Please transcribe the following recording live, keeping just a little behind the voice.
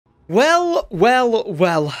Well.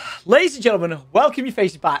 Ladies and gentlemen, welcome your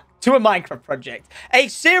faces back to a Minecraft project. A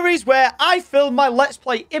series where I film my Let's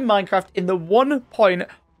Play in Minecraft in the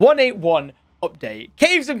 1.181 update.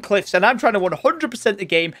 Caves and cliffs, and I'm trying to 100% the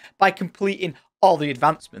game by completing all the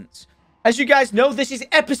advancements. As you guys know, this is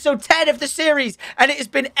episode 10 of the series, and it has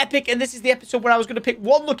been epic, and this is the episode where I was going to pick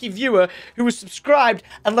one lucky viewer who was subscribed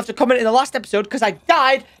and left a comment in the last episode, because I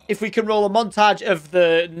died, if we can roll a montage of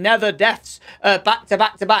the nether deaths back to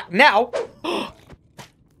back to back. Now, I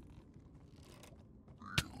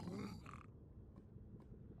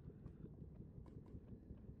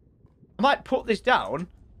might put this down,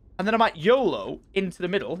 and then I might YOLO into the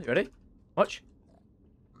middle. You ready? Watch.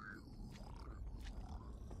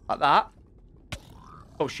 Like that.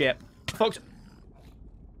 Oh, shit. Folks.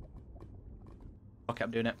 Okay,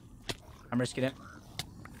 I'm doing it. I'm risking it.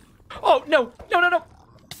 Oh, no. No.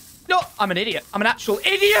 No, I'm an idiot. I'm an actual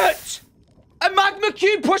idiot! A magma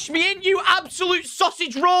cube pushed me in, you absolute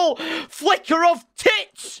sausage roll! Flicker of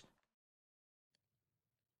tits!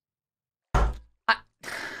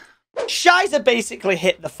 Shiza basically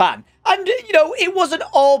hit the fan. And, you know, it wasn't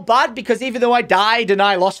all bad because even though I died and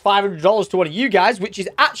I lost $500 to one of you guys, which is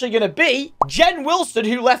actually going to be Jen Wilson,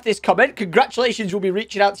 who left this comment. Congratulations, we'll be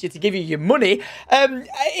reaching out to you to give you your money.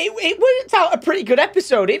 It worked out a pretty good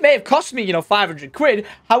episode. It may have cost me, you know, 500 quid.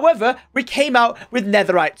 However, we came out with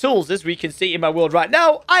netherite tools. As we can see in my world right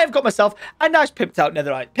now, I have got myself a nice pimped out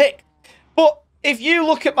netherite pick. But if you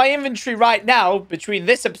look at my inventory right now, between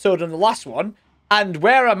this episode and the last one, and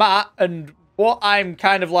where I'm at and what I'm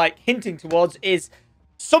kind of like hinting towards is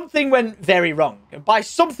something went very wrong. And by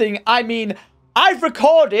something, I mean I've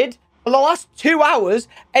recorded for the last 2 hours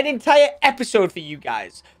an entire episode for you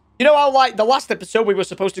guys. You know how like the last episode we were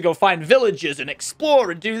supposed to go find villagers and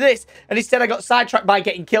explore and do this, and instead I got sidetracked by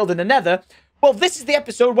getting killed in the nether? Well, this is the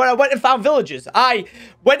episode where I went and found villagers. I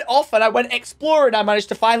went off and I went exploring. I managed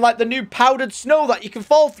to find like the new powdered snow that you can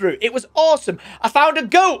fall through. It was awesome. I found a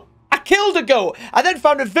goat. I killed a goat. I then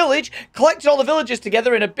found a village, collected all the villagers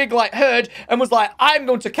together in a big, like, herd, and was like, I'm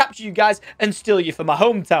going to capture you guys and steal you for my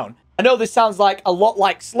hometown. I know this sounds like a lot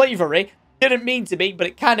like slavery. Didn't mean to be, but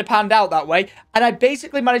it kind of panned out that way. And I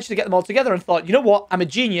basically managed to get them all together and thought, you know what? I'm a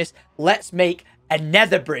genius. Let's make a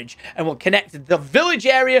nether bridge. And we'll connect the village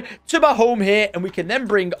area to my home here, and we can then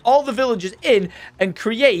bring all the villagers in and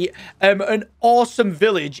create an awesome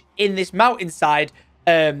village in this mountainside,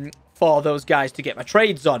 for those guys to get my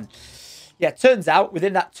trades on. Yeah, turns out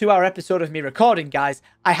within that 2-hour episode of me recording, guys,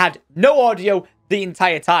 I had no audio the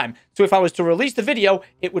entire time. So if I was to release the video,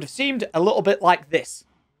 it would have seemed a little bit like this.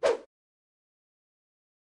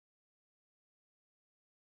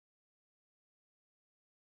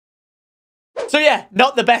 So yeah,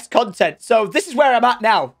 not the best content. So this is where I'm at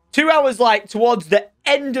now. 2 hours like towards the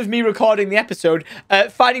end of me recording the episode,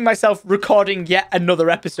 finding myself recording yet another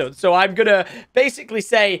episode. So I'm gonna basically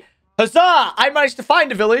say, huzzah! I managed to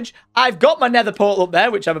find a village. I've got my nether portal up there,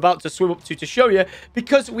 which I'm about to swim up to show you,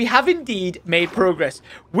 because we have indeed made progress.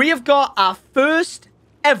 We have got our first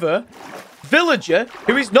ever villager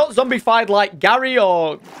who is not zombified like Gary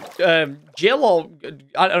or Jill or,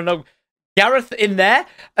 I don't know, Gareth in there.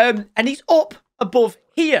 And he's up above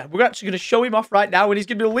here. We're actually going to show him off right now, and he's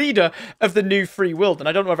going to be the leader of the new free world. And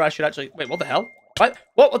I don't know whether I should actually... Wait, what the hell?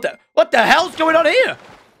 What the hell's going on here?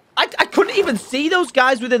 I couldn't even see those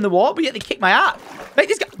guys within the water, but yet they kicked my ass. Mate,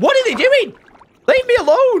 this guy, what are they doing? Leave me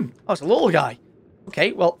alone. Oh, it's a little guy.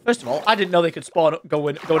 Okay, well, first of all, I didn't know they could spawn up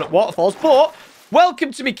going up waterfalls, but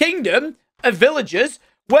welcome to my kingdom of villagers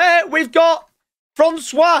where we've got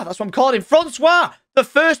Francois. That's what I'm calling him. Francois, the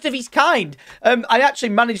first of his kind. I actually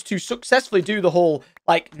managed to successfully do the whole,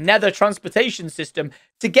 like, nether transportation system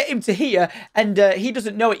to get him to here, and he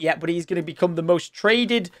doesn't know it yet, but he's going to become the most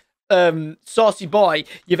traded saucy boy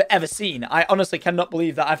you've ever seen. I honestly cannot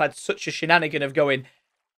believe that I've had such a shenanigan of going,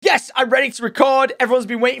 yes, I'm ready to record. Everyone's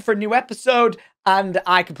been waiting for a new episode, and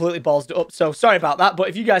I completely ballsed it up. So sorry about that, but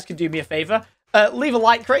if you guys can do me a favor, leave a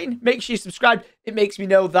like rating, make sure you subscribe. It makes me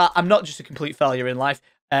know that I'm not just a complete failure in life,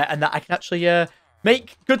 and that I can actually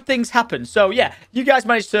make good things happen. So yeah, you guys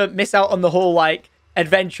managed to miss out on the whole like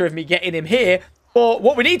adventure of me getting him here. But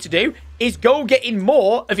what we need to do is go getting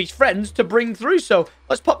more of his friends to bring through. So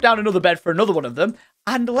let's pop down another bed for another one of them.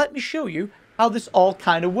 And let me show you how this all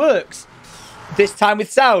kind of works. This time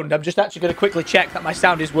with sound. I'm just actually going to quickly check that my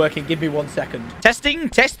sound is working. Give me 1 second. Testing,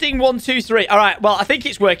 1, 2, 3. All right, well, I think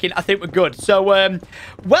it's working. I think we're good. So,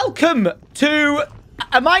 welcome to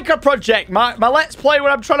a Minecraft project. My Let's Play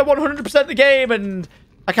where I'm trying to 100% the game, and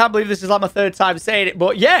I can't believe this is like my 3rd time saying it.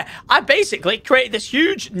 But yeah, I basically created this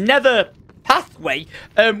huge nether pathway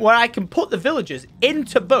where I can put the villagers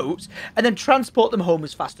into boats and then transport them home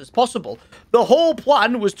as fast as possible. The whole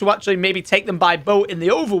plan was to actually maybe take them by boat in the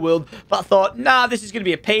overworld, but I thought, nah, this is going to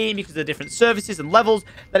be a pain because of the different services and levels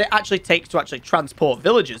that it actually takes to actually transport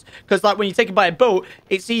villagers. Because like when you take them by a boat,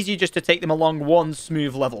 it's easier just to take them along one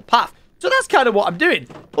smooth level path. So that's kind of what I'm doing.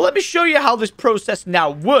 But let me show you how this process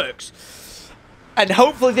now works. And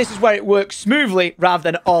hopefully this is where it works smoothly rather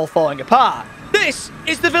than all falling apart. This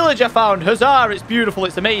is the village I found. Huzzah, it's beautiful,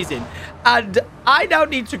 it's amazing. And I now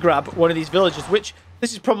need to grab one of these villagers, which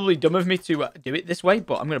this is probably dumb of me to do it this way,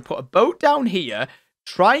 but I'm going to put a boat down here,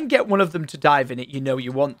 try and get one of them to dive in it, you know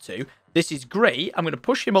you want to. This is great. I'm going to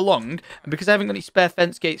push him along, and because I haven't got any spare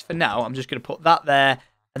fence gates for now, I'm just going to put that there,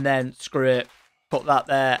 and then screw it, put that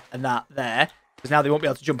there, and that there, because now they won't be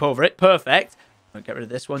able to jump over it. Perfect. I'll get rid of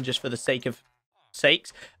this one just for the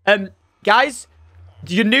sakes. Guys,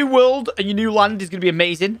 your new world and your new land is going to be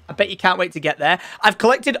amazing. I bet you can't wait to get there. I've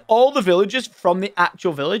collected all the villagers from the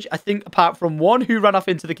actual village. I think apart from one who ran off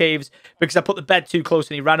into the caves because I put the bed too close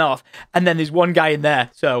and he ran off. And then there's one guy in there.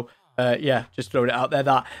 So, yeah, just throwing it out there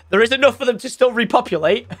that there is enough for them to still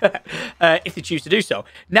repopulate if they choose to do so.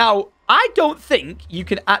 Now, I don't think you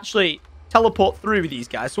can actually teleport through these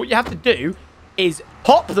guys. So what you have to do is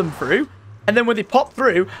pop them through. And then when they pop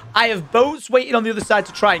through, I have boats waiting on the other side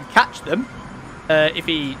to try and catch them. If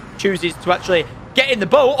he chooses to actually get in the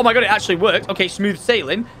boat. Oh my god, it actually worked. Okay, smooth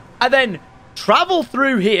sailing. And then travel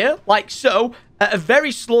through here, like so, at a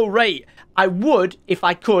very slow rate. I would, if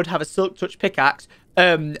I could, have a silk touch pickaxe,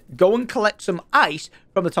 go and collect some ice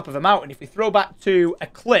from the top of a mountain. If we throw back to a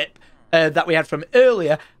clip that we had from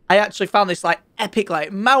earlier, I actually found this like epic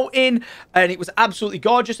like mountain and it was absolutely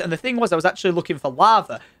gorgeous. And the thing was, I was actually looking for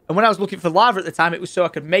lava. And when I was looking for lava at the time, it was so I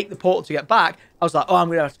could make the portal to get back. I was like, oh, I'm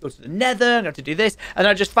going to have to go to the nether. I'm going to have to do this. And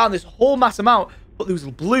I just found this whole mass amount, but there was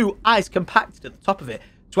blue ice compacted at the top of it.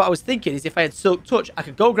 So what I was thinking is if I had silk touch, I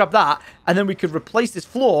could go grab that and then we could replace this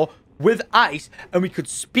floor with ice and we could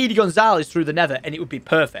Speedy Gonzales through the nether and it would be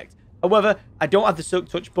perfect. However, I don't have the silk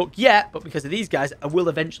touch book yet, but because of these guys, I will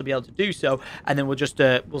eventually be able to do so. And then we'll just,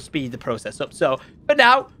 we'll speed the process up. So for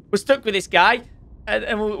now, we're stuck with this guy.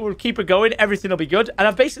 And we'll keep it going. Everything will be good. And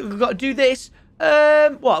I've basically got to do this.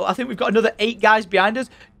 Well, I think we've got another 8 guys behind us.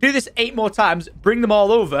 Do this 8 more times. Bring them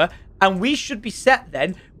all over. And we should be set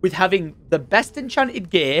then with having the best enchanted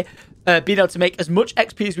gear. Being able to make as much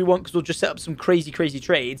XP as we want. Because we'll just set up some crazy, crazy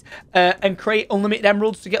trades. And create unlimited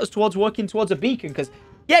emeralds to get us towards working towards a beacon. Because,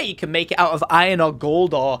 yeah, you can make it out of iron or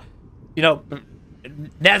gold or, you know,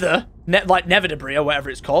 nether. Like nether debris or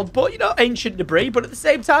whatever it's called. But, you know, ancient debris. But at the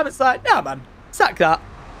same time, it's like, nah, man. Sack that.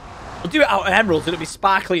 We'll do it out of emeralds. It'll be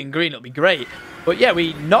sparkly and green. It'll be great. But yeah,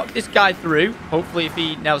 we knocked this guy through. Hopefully, if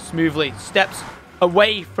he now smoothly steps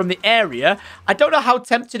away from the area. I don't know how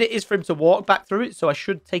tempted it is for him to walk back through it. So I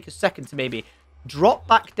should take a second to maybe drop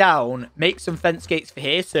back down. Make some fence gates for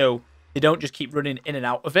here. So they don't just keep running in and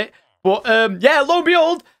out of it. But yeah, lo and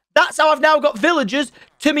behold, that's how I've now got villagers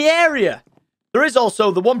to my area. There is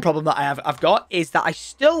also the one problem that I've got is that I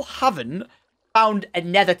still haven't found a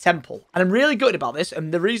nether temple. And I'm really good about this.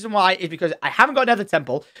 And the reason why is because I haven't got a nether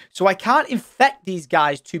temple. So I can't infect these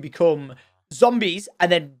guys to become zombies and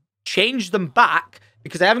then change them back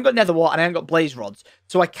because I haven't got nether wart and I haven't got blaze rods.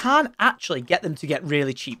 So I can't actually get them to get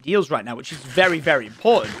really cheap deals right now, which is very, very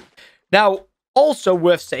important. Now, also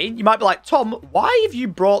worth saying, you might be like, Tom, why have you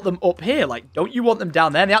brought them up here? Like, don't you want them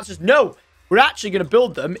down there? And the answer is no. We're actually going to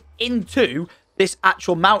build them into this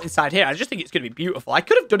actual mountainside here. I just think it's going to be beautiful. I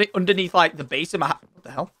could have done it underneath, like, the base of my house. What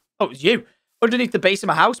the hell? Oh, it was you. Underneath the base of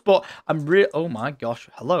my house, but I'm oh my gosh,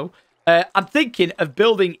 hello. I'm thinking of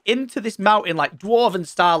building into this mountain, like, dwarven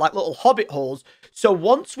style, like, little hobbit holes. So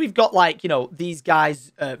once we've got, like, you know, these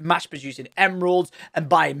guys mass-producing emeralds and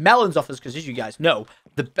buying melons off us, because as you guys know,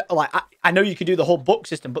 I know you could do the whole book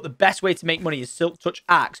system, but the best way to make money is Silk Touch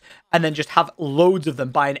Axe, and then just have loads of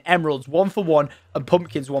them buying emeralds 1 for 1 and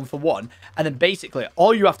pumpkins 1 for 1. And then basically,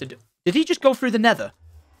 all you have to do... Did he just go through the nether?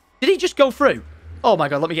 Did he just go through? Oh my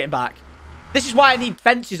god, let me get him back. This is why I need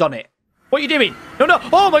fences on it. What are you doing? No, no.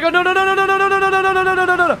 Oh my god, no, no, no, no, no, no, no, no, no, no, no, no, no,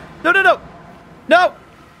 no, no, no, no, no, no. No.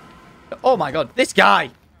 Oh my god, this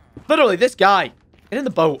guy. Literally, this guy. Get in the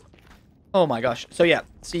boat. Oh my gosh. So yeah,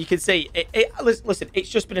 so you can see, listen, it's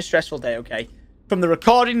just been a stressful day, okay? From the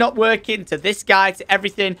recording not working, to this guy, to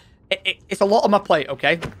everything. It's a lot on my plate,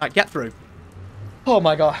 okay? All right, get through. Oh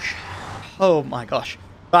my gosh. Oh my gosh.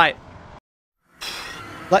 Right.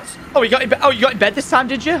 Let's... Oh, you got in bed this time,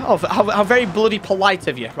 did you? Oh, how very bloody polite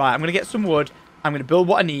of you. Right, I'm going to get some wood. I'm going to build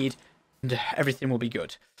what I need. And everything will be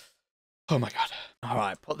good. Oh my god. All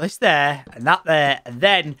right, put this there, and that there. And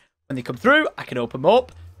then, when they come through, I can open them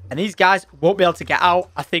up. And these guys won't be able to get out.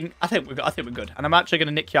 I think we're good. And I'm actually going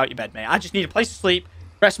to nick you out your bed, mate. I just need a place to sleep,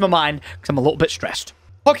 rest my mind, because I'm a little bit stressed.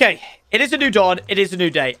 Okay, it is a new dawn. It is a new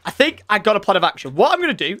day. I think I got a plan of action. What I'm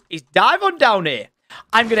going to do is dive on down here.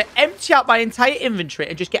 I'm going to empty out my entire inventory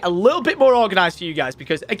and just get a little bit more organized for you guys.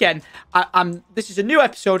 Because, again, this is a new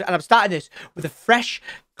episode, and I'm starting this with a fresh,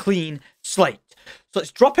 clean slate. So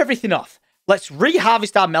let's drop everything off. Let's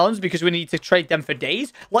re-harvest our melons because we need to trade them for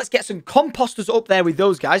days. Let's get some composters up there with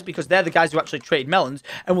those guys because they're the guys who actually trade melons.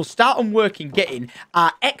 And we'll start on working, getting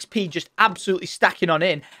our XP just absolutely stacking on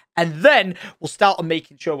in. And then we'll start on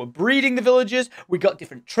making sure we're breeding the villagers. We got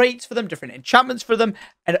different traits for them, different enchantments for them.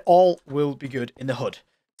 And it all will be good in the hood.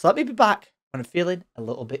 So let me be back when I'm feeling a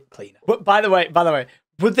little bit cleaner. But by the way,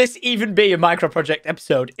 would this even be a micro project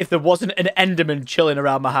episode if there wasn't an Enderman chilling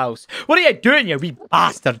around my house? What are you doing, you wee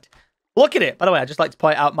bastard? Look at it. By the way, I just like to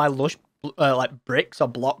point out my lush, like, bricks or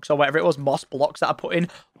blocks or whatever it was, moss blocks that I put in.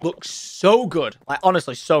 Looks so good. Like,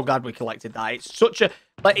 honestly, so glad we collected that. It's such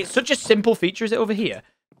a simple feature. Is it over here?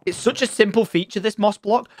 It's such a simple feature, this moss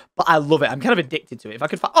block, but I love it. I'm kind of addicted to it. If I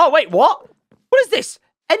could find... Oh, wait, what? What is this?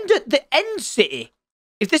 The End City.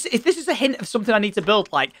 If this is a hint of something I need to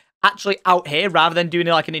build, like, actually out here, rather than doing,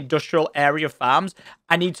 like, an industrial area of farms,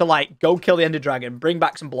 I need to, like, go kill the Ender Dragon, bring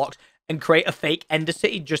back some blocks, and create a fake Ender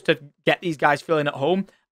City just to get these guys feeling at home,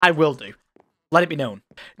 I will do. Let it be known.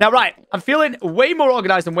 Now, right, I'm feeling way more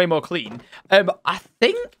organized and way more clean. I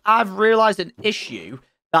think I've realized an issue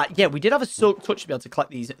that, yeah, we did have a Silk Touch to be able to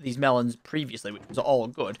collect these melons previously, which was all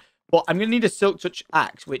good. But I'm going to need a Silk Touch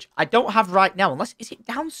axe, which I don't have right now, unless... Is it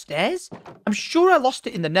downstairs? I'm sure I lost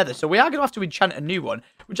it in the nether, so we are going to have to enchant a new one,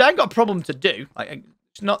 which I ain't got a problem to do. Like,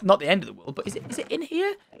 it's not the end of the world, but is it in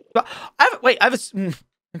here? I have a...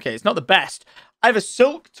 Okay, it's not the best. I have a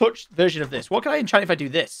Silk Touch version of this. What can I enchant if I do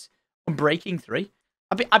this? Unbreaking 3?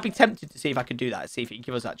 I'd be tempted to see if I could do that. See if it can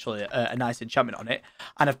give us actually a nice enchantment on it.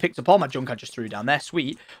 And I've picked up all my junk I just threw down there.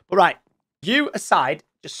 Sweet. But right, you aside,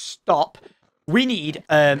 just stop. We need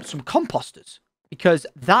some composters. Because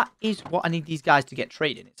that is what I need these guys to get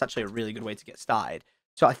trading. It's actually a really good way to get started.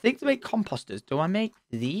 So I think to make composters, do I make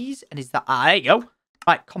these? And is that... Ah, there you go.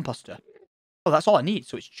 Right, composter. Oh, that's all I need.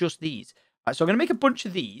 So it's just these. Right, so I'm going to make a bunch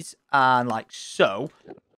of these, and like so.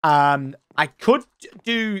 I could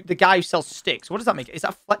do the guy who sells sticks. What does that make? Is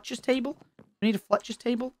that Fletcher's table? I need a Fletcher's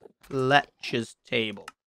table? Fletcher's table.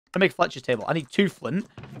 I'm going to make a Fletcher's table. I need 2 flint.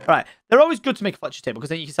 Right, they're always good to make a Fletcher's table, because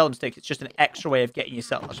then you can sell them sticks. It's just an extra way of getting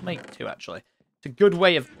yourself. Let's make 2, actually. It's a good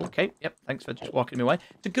way of... Okay, yep, thanks for just walking me away.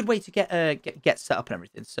 It's a good way to get set up and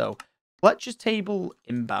everything. So, Fletcher's table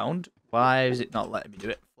inbound. Why is it not letting me do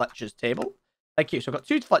it? Fletcher's table. Thank you. So I've got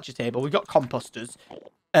 2 Fletcher table. We've got composters.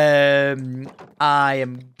 I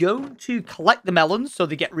am going to collect the melons so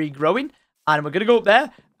they get regrowing. And we're going to go up there.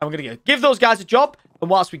 And we're going to give those guys a job. And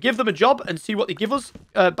whilst we give them a job and see what they give us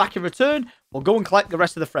back in return, we'll go and collect the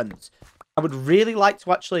rest of the friends. I would really like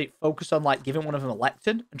to actually focus on, like, giving one of them a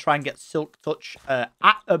lectern and try and get Silk Touch at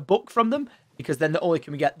a book from them. Because then not only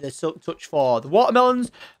can we get the Silk Touch for the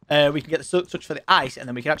watermelons, we can get the Silk Touch for the ice, and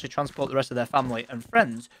then we can actually transport the rest of their family and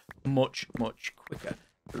friends much, much quicker.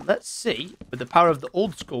 But let's see, with the power of the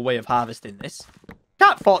old school way of harvesting this.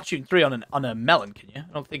 Can't Fortune 3 on a melon, can you?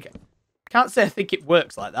 I don't think... Can't say I think it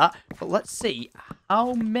works like that, but let's see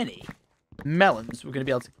how many melons we're going to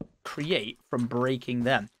be able to create from breaking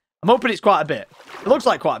them. I'm hoping it's quite a bit. It looks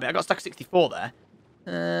like quite a bit. I got a stack of 64 there.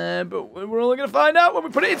 But we're only going to find out when we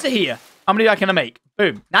put it into here. How many can I make?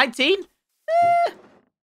 Boom. 19? Yeah,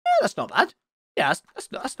 that's not bad. Yeah,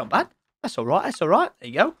 that's not bad. That's all right. That's all right. There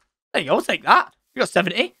you go. There you go. I'll take that. We got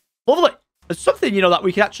 70. Lovely. There's something, you know, that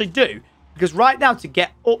we can actually do. Because right now, to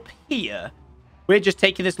get up here, we're just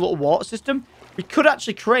taking this little water system. We could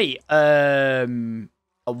actually create a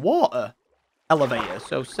water elevator.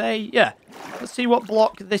 So say, yeah. Let's see what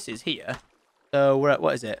block this is here. So we're at,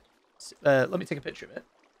 what is it? Let me take a picture of it.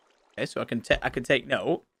 Okay, so I can take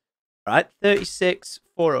note. All right,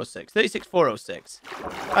 36406. 36406.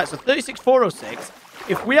 All right, so 36406.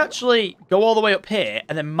 If we actually go all the way up here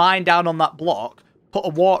and then mine down on that block, put a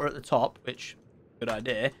water at the top, which good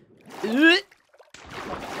idea.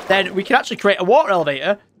 Then we can actually create a water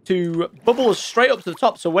elevator to bubble us straight up to the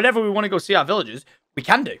top. So whenever we want to go see our villagers, we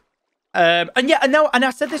can do. And yeah, and I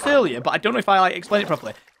said this earlier, but I don't know if I explained it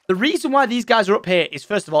properly. The reason why these guys are up here is,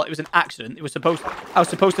 first of all, it was an accident. I was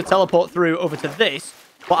supposed to teleport through over to this,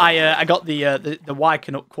 but I got the Y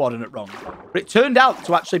coordinate wrong. But it turned out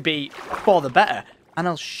to actually be for the better, and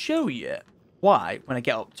I'll show you why when I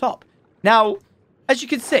get up top. Now, as you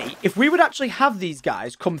can see, if we would actually have these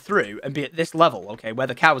guys come through and be at this level, okay, where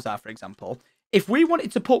the cows are, for example, if we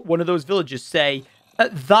wanted to put one of those villagers, say,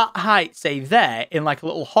 at that height, say there, in like a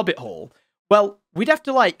little hobbit hole, well, we'd have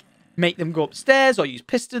to like make them go upstairs or use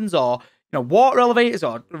pistons or, you know, water elevators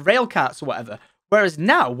or rail carts or whatever. Whereas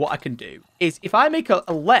now what I can do is if I make a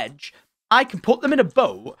ledge, I can put them in a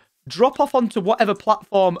boat, drop off onto whatever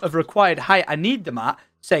platform of required height I need them at,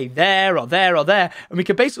 say there or there or there, and we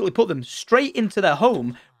can basically put them straight into their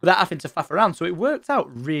home without having to faff around. So it worked out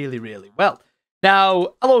really, really well.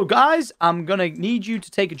 Now, hello guys, I'm going to need you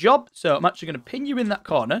to take a job, so I'm actually going to pin you in that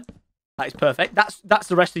corner. That is perfect. That's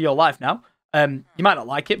the rest of your life now. You might not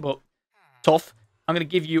like it, but tough. I'm going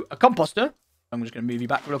to give you a composter. I'm just going to move you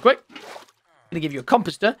back real quick. I'm going to give you a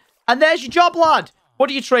composter. And there's your job, lad. What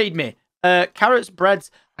do you trade me? Carrots, breads.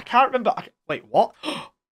 I can't remember. Wait, what?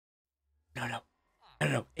 No.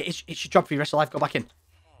 It's your job for your rest of your life. Go back in.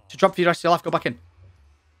 It's your job for your rest of your life. Go back in.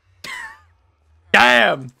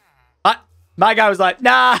 Damn. My guy was like,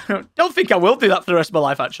 nah, don't think I will do that for the rest of my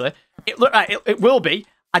life, actually. It will be.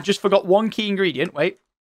 I just forgot one key ingredient. Wait.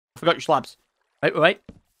 I forgot your slabs. Wait.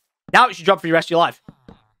 Now it's your job for the rest of your life.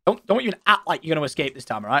 Don't even act like you're going to escape this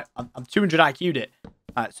time, all right? I'm 200 IQ'd it.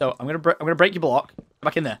 All right, so I'm gonna break your block. Go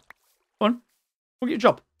back in there. Go on. Go get your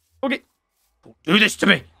job. Don't do this to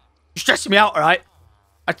me. You're stressing me out, all right?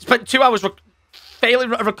 I spent 2 hours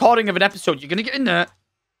failing a recording of an episode. You're going to get in there.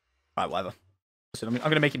 All right, whatever. Listen, I'm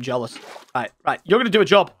going to make him jealous. Right. You're going to do a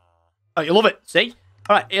job. Oh, you love it. See?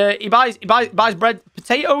 All right. He buys bread,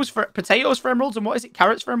 potatoes for emeralds, and what is it?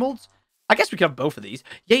 Carrots for emeralds? I guess we could have both of these.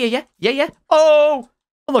 Yeah. Oh,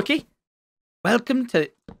 unlucky. Welcome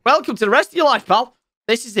to the rest of your life, pal.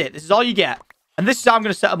 This is it. This is all you get. And this is how I'm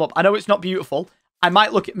going to set them up. I know it's not beautiful. I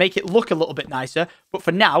might make it look a little bit nicer, but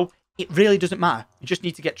for now, it really doesn't matter. You just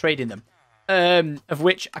need to get trade in them. Of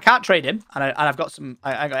which I can't trade him, and I've got some.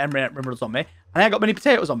 I got emeralds on me, and I got many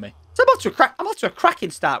potatoes on me. So I'm off to a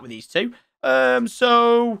cracking start with these two.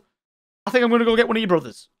 So I think I'm going to go get one of your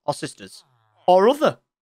brothers or sisters or other.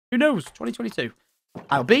 Who knows? 2022.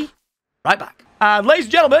 I'll be right back. And ladies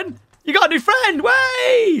and gentlemen, you got a new friend.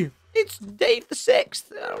 Way! It's Dave the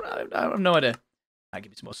 6th. I have no idea. I'll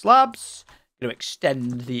give you some more slabs. Going to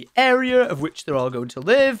extend the area of which they're all going to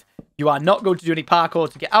live. You are not going to do any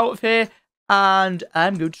parkour to get out of here. And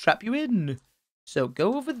I'm going to trap you in. So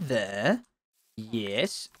go over there.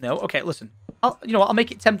 Yes. No. Okay, listen. You know what? I'll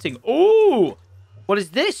make it tempting. Oh! What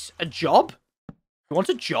is this? A job? You want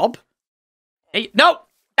a job? Hey, no!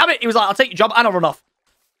 Damn it! He was like, I'll take your job and I'll run off.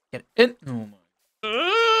 Get in.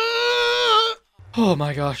 Oh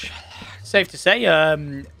my gosh. Safe to say,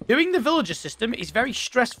 doing the villager system is very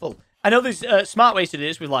stressful. I know there's smart ways to do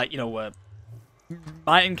this with, like, you know,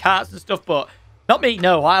 mining carts and stuff, but not me.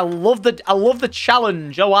 No, I love the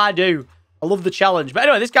challenge. Oh, I do. I love the challenge. But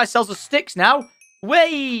anyway, this guy sells us sticks now.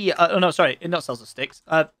 Way. Oh no, sorry, he not sells us sticks.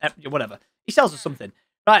 Whatever. He sells us something.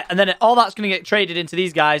 Right, and then all that's gonna get traded into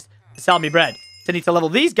these guys to sell me bread. So I need to level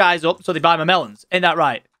these guys up so they buy my melons. Ain't that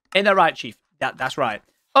right? Ain't that right, Chief? That's right.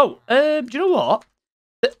 Oh, do you know what?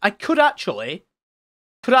 I could actually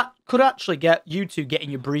get you two getting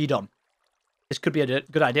your breed on. This could be a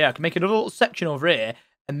good idea. I can make another little section over here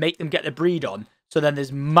and make them get their breed on. So then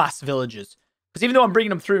there's mass villagers. Because even though I'm bringing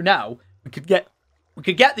them through now, we could get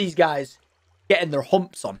these guys getting their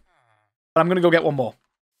humps on. But I'm gonna go get one more.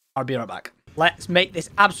 I'll be right back. Let's make this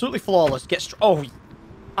absolutely flawless. Oh,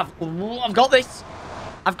 I've got this.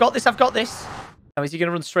 I've got this. Now is he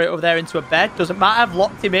gonna run straight over there into a bed? Doesn't matter. I've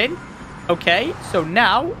locked him in. Okay, so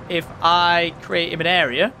now if I create him an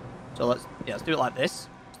area, so let's do it like this.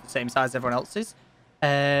 It's the same size as everyone else's.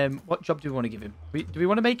 What job do we want to give him? Do we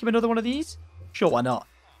want to make him another one of these? Sure, why not?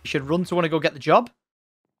 He should run to want to go get the job.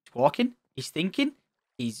 He's walking. He's thinking.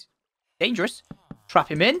 He's dangerous. Trap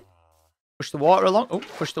him in. Push the water along. Oh,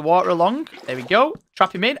 push the water along. There we go.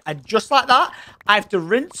 Trap him in. And just like that, I have to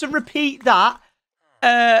rinse and repeat that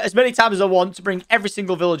as many times as I want to bring every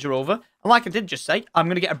single villager over. And like I did just say, I'm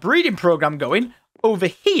going to get a breeding program going over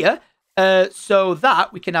here so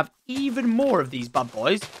that we can have even more of these bad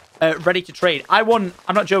boys ready to trade. I'm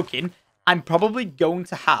not joking. I'm probably going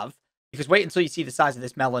to have, because wait until you see the size of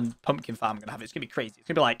this melon pumpkin farm I'm going to have. It's going to be crazy. It's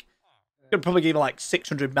going to be like, I'm going to probably give like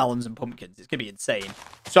 600 melons and pumpkins. It's going to be insane.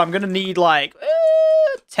 So I'm going to need like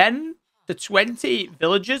 10 to 20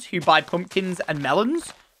 villagers who buy pumpkins and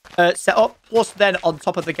melons set up. Plus then on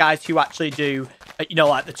top of the guys who actually do, you know,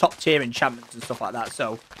 like the top tier enchantments and stuff like that.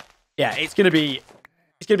 So yeah, it's going to be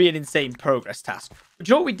an insane progress task. But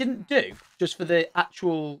you know what we didn't do? Just for the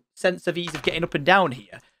actual sense of ease of getting up and down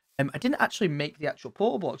here. I didn't actually make the actual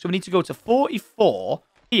portal block. So we need to go to 44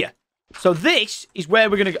 here. So this is where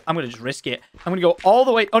we're going to go. I'm going to just risk it. I'm going to go all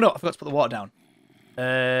the way. Oh, no, I forgot to put the water down.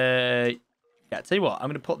 Yeah, I'll tell you what. I'm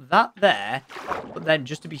going to put that there. But then,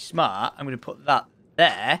 just to be smart, I'm going to put that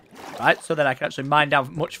there, right? So then I can actually mine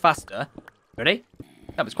down much faster. Ready?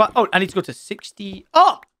 That was quite... Oh, I need to go to 60...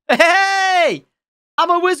 Oh! Hey! I'm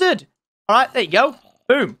a wizard! All right, there you go.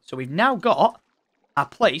 Boom. So we've now got our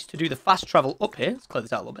place to do the fast travel up here. Let's clear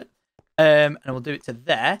this out a little bit. And we'll do it to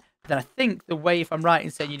there. Then I think the way, if I'm right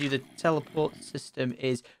in saying you do the teleport system,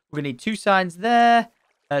 is we're going to need 2 signs there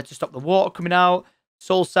to stop the water coming out.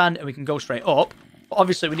 Soul sand, and we can go straight up. But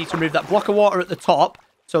obviously, we need to remove that block of water at the top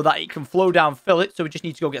so that it can flow down, fill it. So we just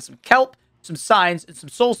need to go get some kelp, some signs, and some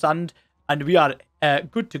soul sand. And we are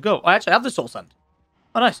good to go. I actually have the soul sand.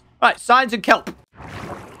 Oh, nice. Right, signs and kelp.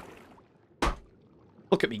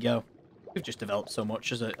 Look at me go. We've just developed so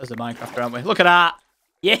much as a Minecrafter, haven't we? Look at that.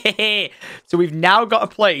 Yeah! So we've now got a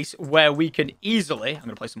place where we can easily... I'm going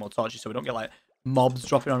to place some more torches so we don't get, like, mobs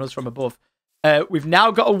dropping on us from above. We've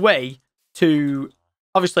now got a way to...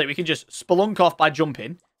 Obviously, we can just spelunk off by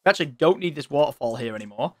jumping. We actually don't need this waterfall here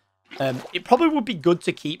anymore. It probably would be good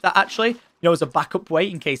to keep that, actually, you know, as a backup way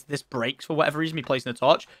in case this breaks for whatever reason, me placing a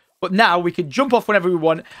torch. But now we can jump off whenever we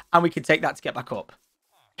want, and we can take that to get back up.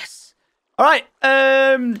 Yes. All right.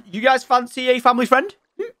 You guys fancy a family friend?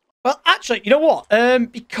 Well, actually, you know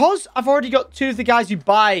what? Because I've already got 2 of the guys who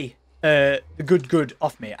buy the good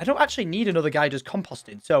off me, I don't actually need another guy who does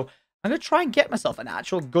composting. So I'm going to try and get myself an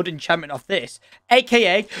actual good enchantment off this,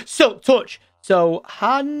 a.k.a. Silk Touch. So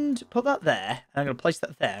put that there, and I'm going to place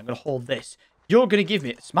that there. I'm going to hold this. You're going to give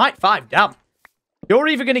me Smite 5, damn. You're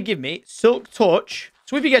either going to give me Silk Touch,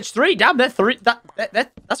 Sweeping Edge 3, damn, they're 3.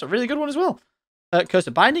 That's a really good one as well. Curse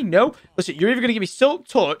of Binding, no. Listen, you're either going to give me Silk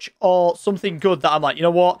Touch or something good that I'm like, you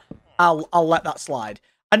know what? I'll let that slide.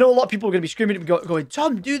 I know a lot of people are going to be screaming at me going,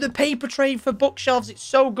 Tom, do the paper trade for bookshelves. It's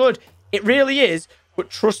so good. It really is. But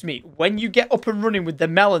trust me, when you get up and running with the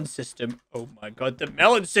melon system, oh my god, the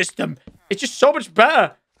melon system, it's just so much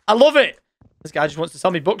better. I love it. This guy just wants to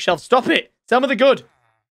sell me bookshelves. Stop it. Tell me the good.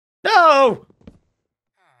 No.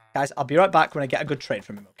 Guys, I'll be right back when I get a good trade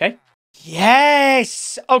from him, okay?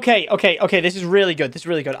 Yes! Okay. This is really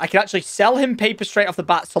good. I can actually sell him paper straight off the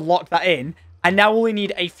bat to lock that in. I now only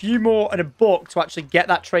need a few more and a book to actually get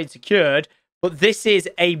that trade secured. But this is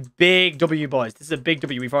a big W, boys. This is a big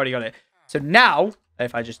W. We've already got it. So now,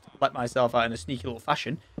 if I just let myself out in a sneaky little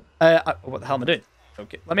fashion. What the hell am I doing?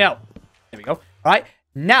 Okay, let me out. There we go. All right.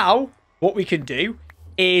 Now, what we can do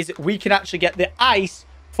is we can actually get the ice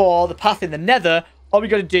for the path in the nether. All we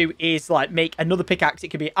got to do is, like, make another pickaxe. It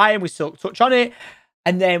could be iron with Silk Touch on it.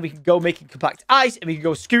 And then we can go make it compact ice. And we can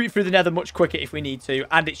go scoot it through the nether much quicker if we need to.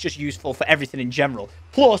 And it's just useful for everything in general.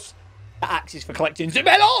 Plus, the axe is for collecting the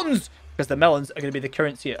melons. Because the melons are going to be the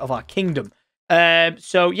currency of our kingdom.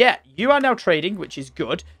 So, yeah. You are now trading, which is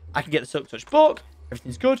good. I can get the Silk Touch book.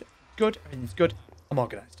 Everything's good. Everything's good. I'm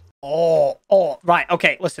organized. Oh, right.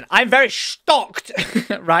 Okay, listen. I'm very stocked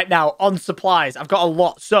right now on supplies. I've got a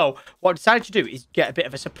lot. So, what I decided to do is get a bit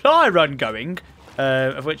of a supply run going,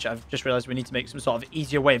 of which I've just realized we need to make some sort of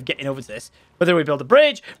easier way of getting over to this. Whether we build a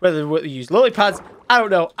bridge, whether we use lily pads, I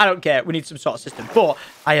don't know. I don't care. We need some sort of system. But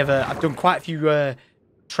I've done quite a few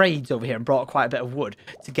trades over here and brought quite a bit of wood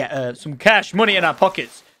to get some cash money in our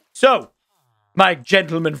pockets. So, my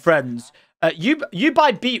gentlemen friends, you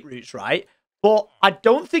buy beetroots, right? But I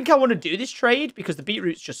don't think I want to do this trade because the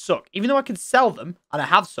beetroots just suck. Even though I can sell them, and I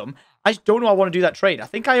have some, I just don't know I want to do that trade. I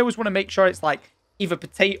think I always want to make sure it's like either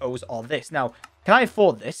potatoes or this. Now, can I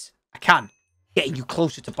afford this? I can. Getting you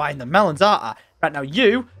closer to buying the melons, aren't I? Right now,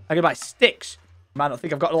 you are going to buy sticks. You might not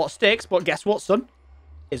think I've got a lot of sticks, but guess what, son?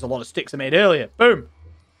 Here's a lot of sticks I made earlier. Boom.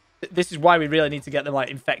 This is why we really need to get them,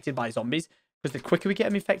 like, infected by zombies. Because the quicker we get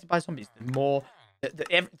them infected by zombies, the more...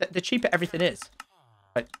 The cheaper everything is.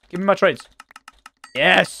 Right, give me my trades.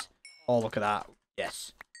 Yes. Oh, look at that.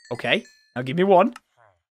 Yes. Okay. Now give me one.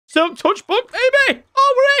 Silk Touch book, baby.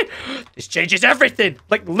 Oh, we're in. This changes everything.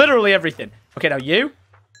 Like, literally everything. Okay, now you.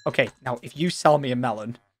 Okay, now if you sell me a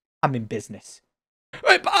melon, I'm in business.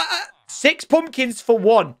 Wait, but, 6 pumpkins for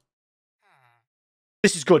 1.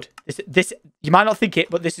 This is good. This you might not think it,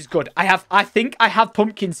 but this is good. I think I have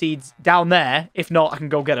pumpkin seeds down there. If not, I can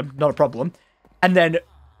go get them. Not a problem. And then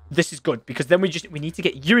this is good because then we need to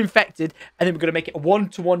get you infected, and then we're gonna make it a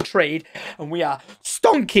 1-to-1 trade, and we are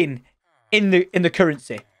stonking in the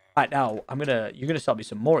currency. Right now, you're gonna sell me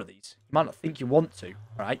some more of these. You might not think you want to,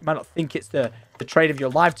 right? You might not think it's the trade of your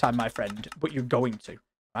lifetime, my friend, but you're going to,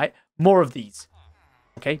 right? More of these,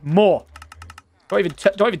 okay? More. Don't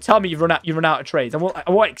even tell me you've run out of trades. I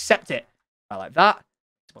won't accept it. I like that.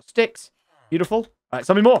 Some more sticks. Beautiful. All right,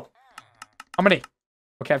 sell me more. How many?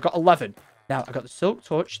 Okay, I've got 11. Now, I've got the Silk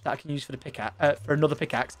Touch that I can use for the pickaxe, for another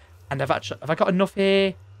pickaxe. And have I got enough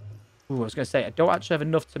here? Ooh, I was going to say, I don't actually have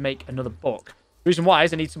enough to make another book. The reason why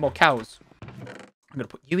is I need some more cows. I'm gonna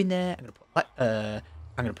put you in there. I'm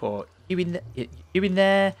gonna put you in there. You in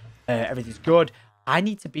there. Everything's good. I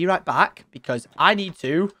need to be right back because I need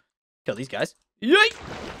to kill these guys. Yay!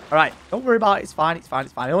 All right, don't worry about it. It's fine. It's fine.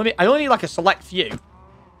 It's fine. I only need like a select few.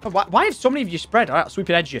 Oh, why have so many of you spread? All right, I'll sweep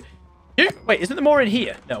an edge you. Wait, isn't there more in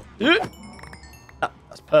here? No.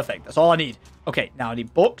 That's perfect. That's all I need. Okay, now I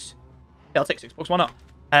need books. Yeah, I'll take 6 books. Why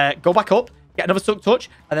not? Go back up, get another silk touch,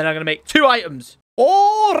 and then I'm gonna make 2 items.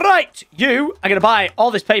 All right, you are going to buy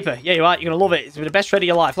all this paper. Yeah, you are. You're going to love it. It's the best trade of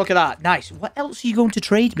your life. Look at that. Nice. What else are you going to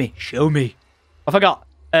trade me? Show me. I forgot.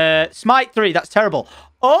 Smite 3. That's terrible.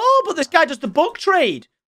 Oh, but this guy does the book trade.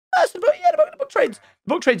 That's the book trades. The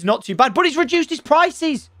book trade's not too bad, but he's reduced his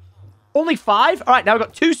prices. Only 5. All right, now we've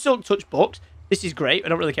got 2 silk touch books. This is great. I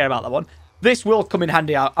don't really care about that one. This will come in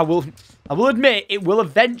handy. I will admit it will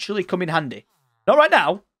eventually come in handy. Not right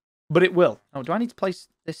now, but it will. Oh, do I need to place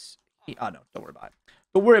this? Oh, no, don't worry about it.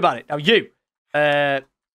 Don't worry about it. Now, you.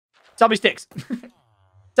 Tell me sticks.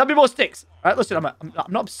 Tell me more sticks. All right, listen, I'm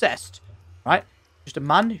not obsessed. Right? Just a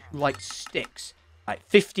man who likes sticks. Right,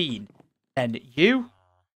 15. And you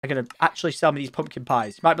are going to actually sell me these pumpkin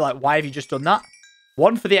pies. You might be like, why have you just done that?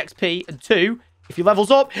 1, for the XP. And 2, if he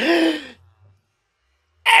levels up...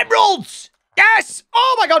 Emeralds! Yes!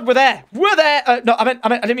 Oh, my God, we're there. We're there. No, I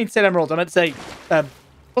didn't mean to say emeralds. I meant to say...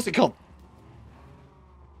 what's it called?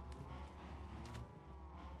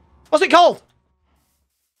 What's it called?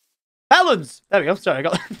 Melons. There we go. Sorry,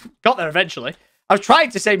 I got there eventually. I was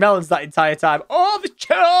trying to say melons that entire time. Oh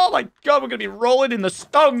my God, we're going to be rolling in the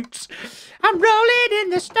stonks. I'm rolling in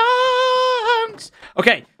the stonks.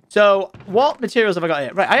 Okay, so what materials have I got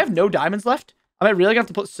here? Right, I have no diamonds left. Am I really going to have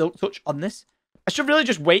to put silk touch on this? I should really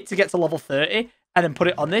just wait to get to level 30 and then put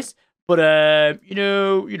it on this. But, you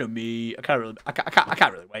know me. I can't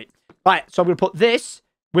really wait. Right, so I'm going to put this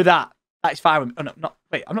with that. That is fine with me. Oh, no,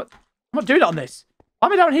 wait, I'm not doing it on this. Why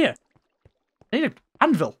am I down here? I need an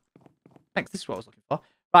anvil. Thanks, this is what I was looking for.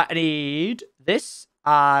 Right, I need this,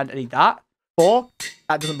 and I need that. 4.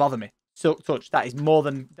 That doesn't bother me. Silk touch, that is more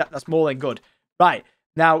than, that's more than good. Right,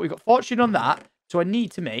 now we've got fortune on that. So I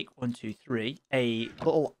need to make, 1, 2, 3, a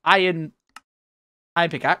little iron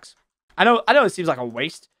pickaxe. I know it seems like a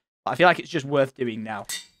waste, but I feel like it's just worth doing now.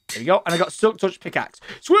 There we go, and I got silk touch pickaxe.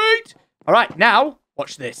 Sweet! All right, now,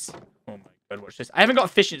 watch this. Oh my God, watch this. I haven't got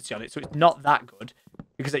efficiency on it, so it's not that good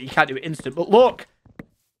because you can't do it instant. But look,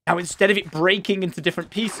 now instead of it breaking into different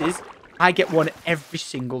pieces, I get one every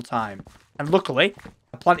single time. And luckily,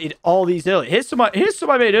 I planted all these earlier. Here's some I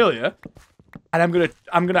made earlier, and I'm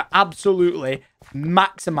gonna absolutely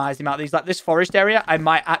maximize the amount of these. Like this forest area, I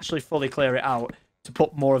might actually fully clear it out to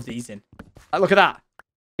put more of these in. Like, look at that.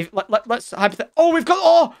 Let's hypothetical. Oh, we've got.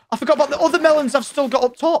 Oh, I forgot about the other melons I've still got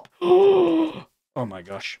up top. Oh my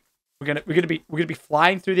gosh. We're gonna be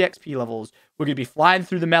flying through the XP levels. We're gonna be flying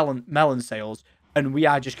through the melon sales, and we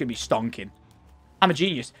are just gonna be stonking. I'm a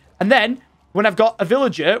genius. And then when I've got a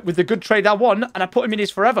villager with the good trade I want, and I put him in his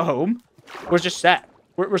forever home, we're just set.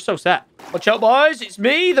 We're so set. Watch out, boys! It's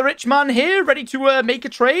me, the rich man here, ready to make a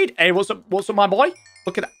trade. Hey, what's up, my boy?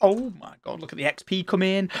 Look at that. Oh my God! Look at the XP come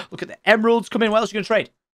in. Look at the emeralds come in. What else are you gonna trade? What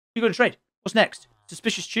are you gonna trade? What's next?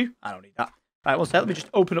 Suspicious stew? I don't need that. All right, one sec. Let me just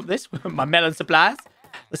open up this with my melon supplies.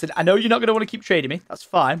 Listen, I know you're not going to want to keep trading me. That's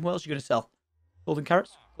fine. What else are you going to sell? Golden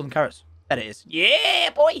carrots? Golden carrots. There it is. Yeah,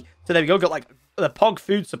 boy. So there we go. Got like the POG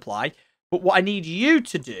food supply. But what I need you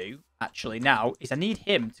to do, actually, now, is I need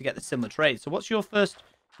him to get the similar trade. So what's your first...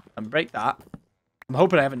 break that. I'm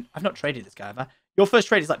hoping I've not traded this guy, have I? Your first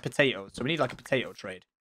trade is like potatoes. So we need like a potato trade.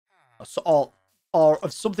 Or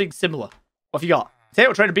of something similar. What have you got?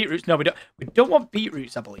 Potato trade of beetroots? No, we don't want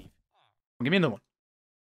beetroots, I believe. Give me another one.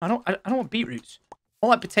 I don't want beetroots. I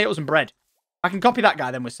want like potatoes and bread. I can copy that guy,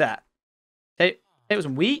 then we're set. Potatoes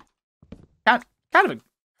and wheat? It kind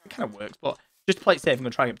of works, but just to play it safe, I'm going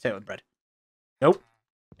to try and get potato and bread. Nope.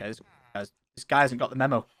 Okay, this guy hasn't got the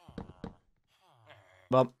memo.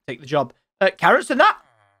 Well, take the job. Carrots and that?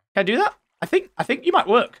 Can I do that? I think you might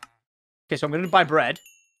work. Okay, so I'm going to buy bread.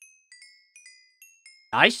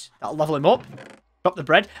 Nice. That'll level him up. Drop the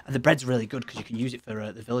bread. And the bread's really good because you can use it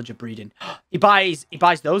for the villager breeding. He buys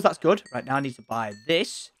those. That's good. Right, now I need to buy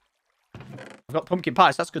this. I've got pumpkin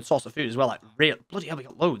pie. So that's a good source of food as well. Like, bloody hell, we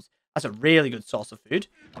got loads. That's a really good source of food.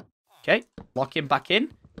 Okay. Lock him back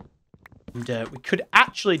in. And we could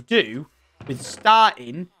actually do with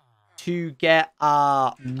starting to get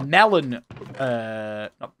our melon,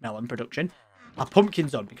 not melon production, our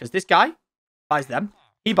pumpkins on. Because this guy buys them.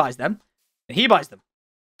 He buys them. And he buys them.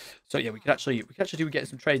 So yeah, we could actually do getting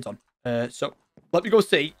some trades on. So let me go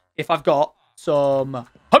see if I've got some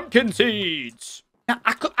pumpkin seeds. Now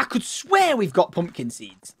I could swear we've got pumpkin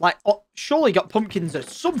seeds. Like, oh, surely got pumpkins or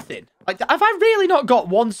something. Like, have I really not got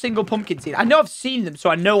one single pumpkin seed? I know I've seen them, so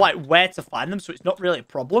I know, like, where to find them, so it's not really a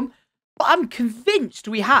problem. But I'm convinced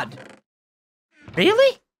we had.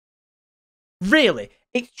 Really? Really?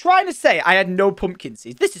 It's trying to say I had no pumpkin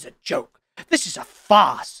seeds. This is a joke. This is a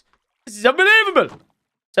farce. This is unbelievable.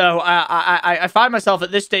 So, I find myself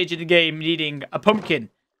at this stage in the game needing a pumpkin.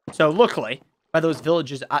 So, luckily, where those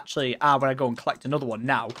villagers actually are, when I go and collect another one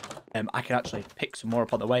now, I can actually pick some more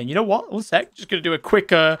up on the way. And you know what? One sec. Just going to do a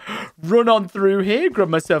quick run on through here. Grab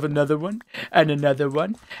myself another one. And another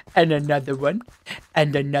one. And another one.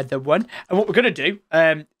 And another one. And what we're going to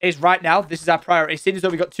do is right now, this is our priority. Seeing as though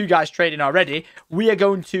we've got 2 guys trading already, we are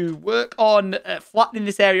going to work on flattening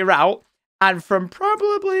this area out. And from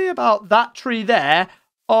probably about that tree there,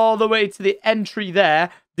 all the way to the end tree there,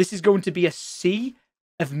 this is going to be a sea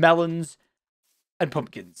of melons and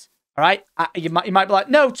pumpkins. All right? You might be like,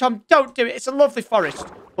 no, Tom, don't do it. It's a lovely forest.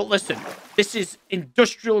 But listen, this is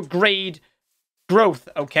industrial grade growth,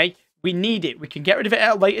 okay? We need it. We can get rid of it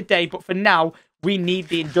at a later day, but for now, we need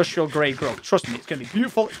the industrial grade growth. Trust me, it's going to be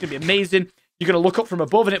beautiful. It's going to be amazing. You're going to look up from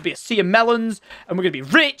above and it'll be a sea of melons, and we're going to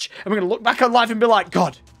be rich, and we're going to look back on life and be like,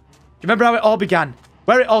 God, do you remember how it all began?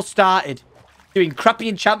 Where it all started? Doing crappy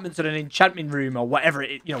enchantments in an enchanting room or whatever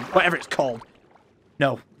it, whatever it's called.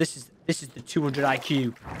 No, this is the 200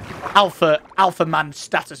 IQ alpha man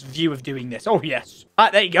status view of doing this. Oh yes. All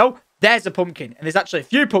right, there you go. There's a pumpkin, and there's actually a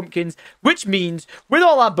few pumpkins, which means with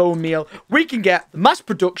all our bone meal, we can get the mass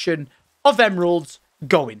production of emeralds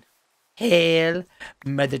going. Hell,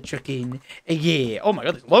 mother trucking, yeah. Oh my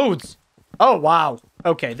God, there's loads. Oh wow.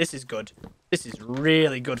 Okay, this is good. This is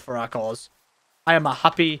really good for our cause. I am a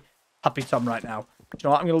happy Tom right now. You know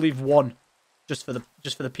what? I'm gonna leave one just for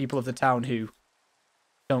the people of the town who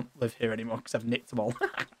don't live here anymore because I've nicked them all.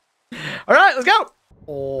 All right, let's go.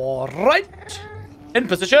 All right, in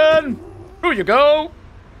position. Here you go.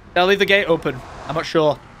 I'll leave the gate open. I'm not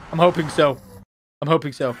sure. I'm hoping so. I'm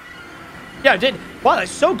hoping so. Yeah, I did. Wow, that's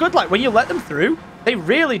so good. Like when you let them through, they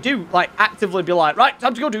really do like actively be like, right,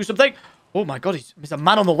 time to go do something. Oh my God, he's a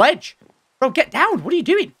man on the ledge. Bro, get down. What are you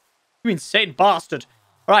doing? You insane bastard.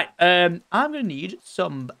 All right, I'm gonna need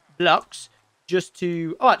some blocks just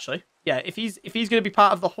to. Oh, actually, yeah. If he's gonna be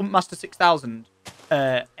part of the Huntmaster 6000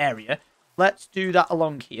 area, let's do that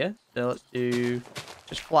along here. So let's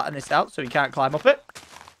just flatten this out so he can't climb up it.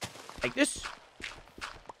 Like this.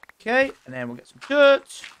 Okay, and then we'll get some dirt.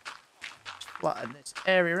 Just flatten this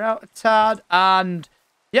area out a tad, and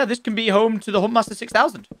yeah, this can be home to the Huntmaster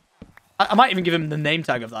 6000. I might even give him the name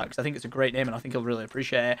tag of that because I think it's a great name and I think he'll really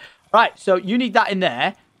appreciate it. Right, so you need that in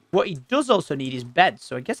there. What he does also need is beds.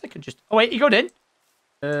 So I guess I could just... Oh, wait, you going in?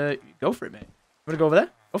 Go for it, mate. You want to go over there?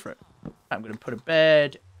 Go for it. I'm going to put a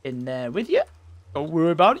bed in there with you. Don't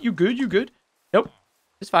worry about it. You good? You good? Nope.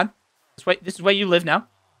 It's fine. This is where you live now.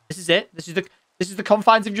 This is it. This is the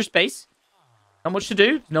confines of your space. Not much to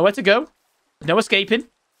do. There's nowhere to go. There's no escaping,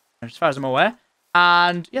 as far as I'm aware.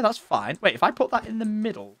 And yeah, that's fine. Wait, if I put that in the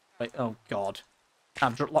middle... Wait, oh, God.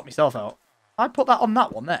 I've locked myself out. I put that on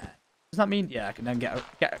that one there. Does that mean... Yeah, I can then get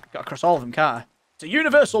across all of them, can't I? It's a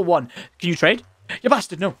universal one. Can you trade? You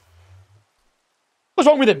bastard, no. What's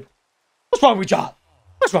wrong with him? What's wrong with y'all?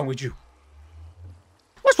 What's wrong with you?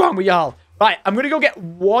 What's wrong with y'all? Right, I'm going to go get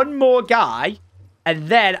one more guy. And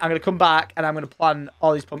then I'm going to come back and I'm going to plant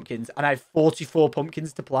all these pumpkins. And I have 44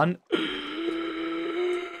 pumpkins to plant.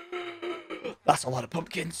 That's a lot of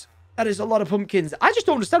pumpkins. That is a lot of pumpkins. I just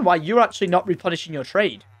don't understand why you're actually not replenishing your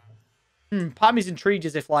trade. Part of me's intrigued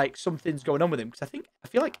as if, like, something's going on with him. Because I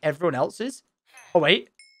feel like everyone else is. Oh, wait.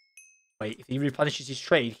 Wait, if he replenishes his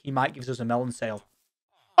trade, he might give us a melon sale.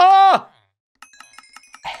 Oh!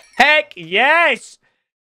 Heck yes!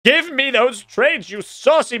 Give me those trades, you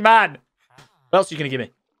saucy man! What else are you going to give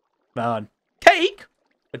me? Come on. Cake?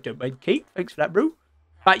 I don't mind cake. Thanks for that, bro.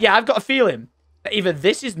 Right, yeah, I've got a feeling that either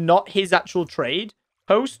this is not his actual trade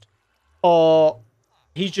post, or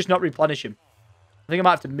he's just not replenishing. I think I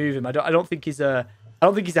might have to move him. I don't think he's a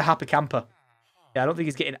happy camper. Yeah, I don't think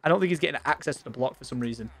he's getting access to the block for some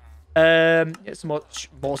reason. Get some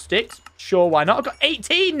more sticks. Sure, why not? I've got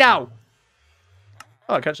 18 now.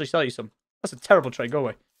 Oh, I can actually sell you some. That's a terrible trade. Go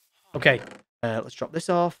away. Okay, let's drop this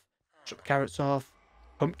off. Drop the carrots off.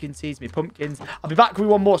 Pumpkin seeds, me pumpkins. I'll be back with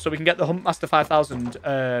one more so we can get the Huntmaster 5000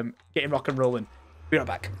 getting rock and rolling. Be right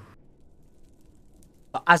back.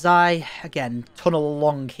 But as I, again, tunnel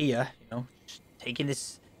along here, you know, just taking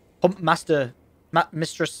this Huntmaster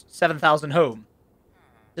Mistress 7000 home,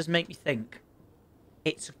 it does make me think.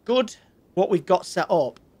 It's good what we've got set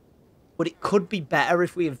up, but it could be better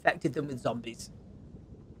if we infected them with zombies.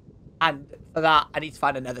 And for that, I need to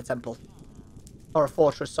find a nether temple. Or a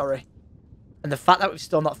fortress, sorry. And the fact that we've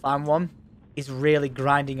still not found one is really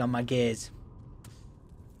grinding on my gears.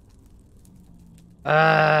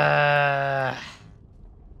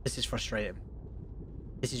 This is frustrating.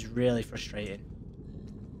 This is really frustrating.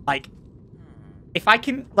 Like, if I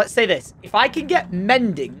can... Let's say this. If I can get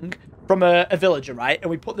mending from a villager, right? And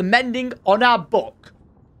we put the mending on our book.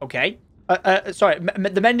 Okay? Sorry.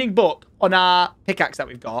 The mending book on our pickaxe that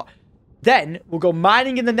we've got. Then we'll go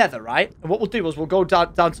mining in the nether, right? And what we'll do is we'll go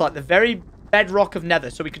down to like the very bedrock of nether.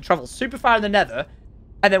 So we can travel super far in the nether.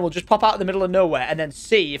 And then we'll just pop out in the middle of nowhere. And then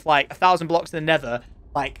see if like 1,000 blocks in the nether,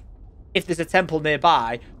 like if there's a temple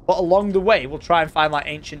nearby. But along the way, we'll try and find like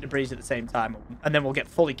ancient debris at the same time. And then we'll get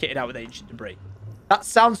fully kitted out with ancient debris. That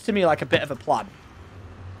sounds to me like a bit of a plan.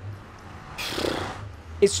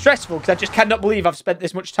 It's stressful because I just cannot believe I've spent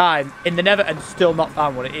this much time in the nether and still not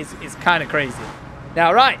found one. It's kind of crazy.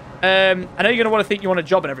 Now, right. I know you're going to want to think you want a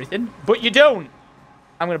job and everything, but you don't.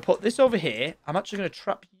 I'm going to put this over here. I'm actually going to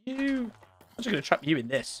trap you. I'm actually going to trap you in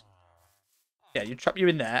this. Yeah, you trap you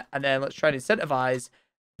in there. And then let's try and incentivize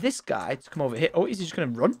this guy to come over here. Oh, is he just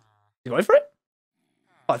going to run? Is he going for it?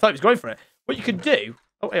 Oh, I thought he was going for it. What you could do...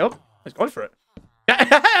 Oh, hey, up. He's going for it.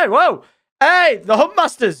 Hey, whoa. Hey, the Hunt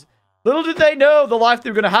Masters. Little did they know the life they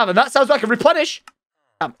were going to have. And that sounds like a replenish.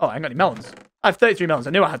 Oh, I ain't got any melons. I have 33 melons.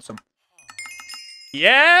 I knew I had some.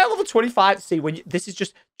 Yeah, level 25. See, when this is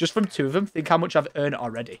just from 2 of them. Think how much I've earned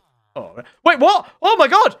already. Oh, wait, what? Oh, my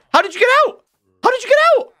God. How did you get out? How did you get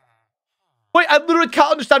out? Wait, I literally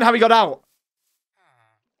can't understand how he got out.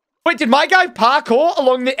 Wait, did my guy parkour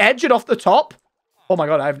along the edge and off the top? Oh, my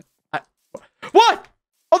God. What?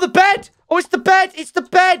 Oh, the bed. Oh, it's the bed. It's the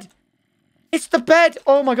bed. It's the bed.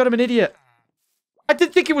 Oh, my God. I'm an idiot. I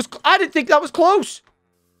didn't think that was close.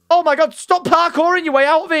 Oh, my God. Stop parkouring your way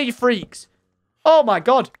out of here, you freaks. Oh, my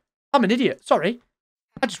God. I'm an idiot. Sorry.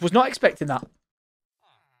 I just was not expecting that.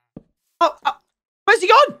 Oh, where's he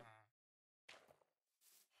gone?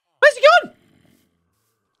 Where's he gone?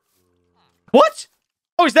 What?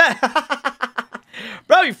 Oh, he's there.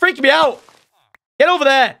 Bro, you're freaking me out. Get over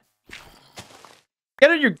there.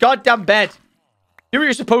 Get on your goddamn bed. Do what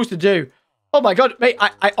you're supposed to do. Oh, my God. Mate,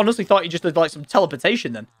 I honestly thought you just did, like, some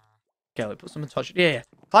teleportation then. Okay, let's put some touch. Yeah.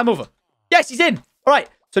 Climb over. Yes, he's in. All right.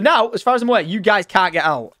 So now, as far as I'm aware, you guys can't get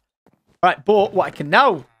out. All right, but what I can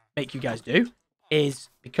now make you guys do is,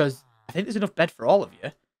 because I think there's enough bed for all of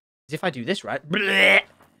you, is if I do this, right? I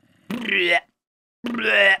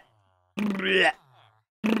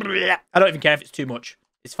don't even care if it's too much.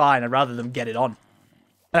 It's fine. I'd rather them get it on.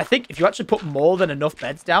 And I think if you actually put more than enough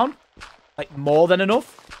beds down, like more than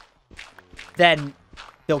enough, then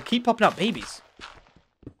they'll keep popping out babies.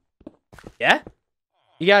 Yeah?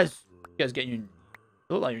 You guys getting...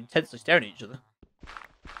 You look like you're intensely staring at each other.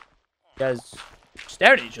 You guys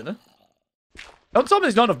staring at each other. Don't tell me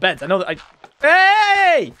there's not enough beds. I know that I...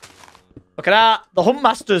 Hey! Look at that. The Hunt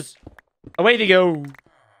Masters. Away they go.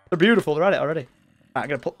 They're beautiful. They're at it already. Right, I'm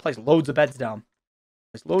going to place loads of beds down.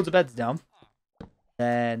 Place loads of beds down.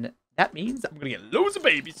 Then that means I'm going to get loads of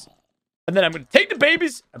babies. And then I'm going to take the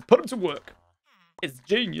babies and put them to work. It's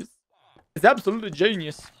genius. It's absolutely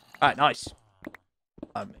genius. All right, nice.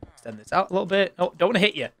 Extend this out a little bit. No, don't want to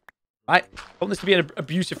hit you. Right? I want this to be an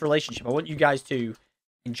abusive relationship. I want you guys to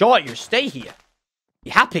enjoy your stay here.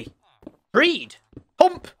 Be happy. Breed.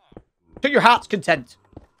 Hump. To your heart's content.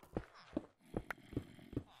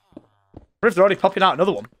 What if they're already popping out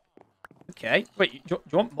another one? Okay. Wait, do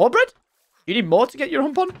you want more bread? You need more to get your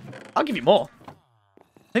hump on? I'll give you more.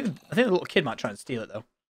 I think the little kid might try and steal it, though.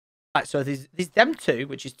 Alright, so these them 2,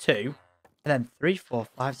 which is 2. And then 3, 4,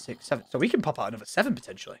 5, 6, 7. So we can pop out another 7,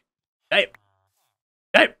 potentially. Damn.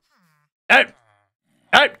 Damn. Damn.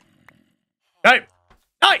 Damn. Damn.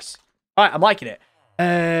 Nice. Alright, I'm liking it.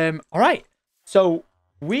 Alright. So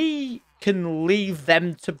we can leave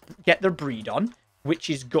them to get their breed on, which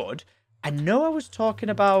is good. I know I was talking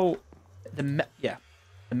about the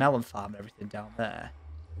melon farm and everything down there.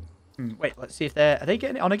 Wait, let's see if are they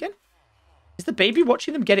getting it on again? Is the baby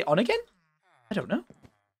watching them get it on again? I don't know.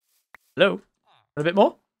 Hello? Want a bit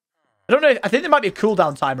more? I don't know. I think there might be a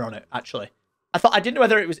cooldown timer on it, actually. I didn't know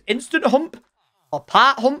whether it was instant hump or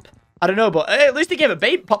part hump. I don't know, but hey, at least they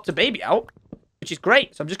gave popped a baby out, which is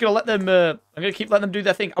great. So I'm just going to let them, I'm going to keep letting them do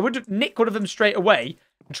their thing. I would nick one of them straight away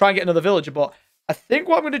and try and get another villager, but I think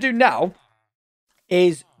what I'm going to do now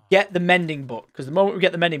is get the mending book, because the moment we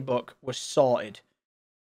get the mending book, we're sorted.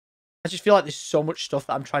 I just feel like there's so much stuff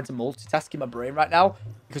that I'm trying to multitask in my brain right now,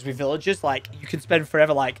 because with villagers, like, you can spend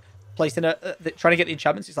forever, like, placing trying to get the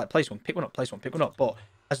enchantments. It's like, place one, pick one up, place one, pick one up. But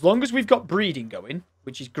as long as we've got breeding going,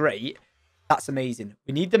 which is great, That's amazing.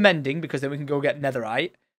 We need the mending because then we can go get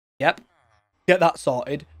netherite. Yep. Get that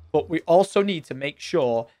sorted. But we also need to make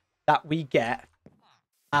sure that we get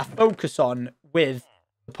our focus on with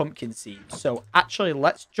the pumpkin seeds. So actually,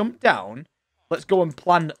 let's jump down. Let's go and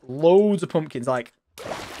plant loads of pumpkins, like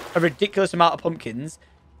a ridiculous amount of pumpkins.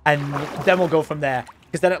 And then we'll go from there.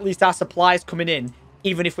 Because then at least our supply is coming in.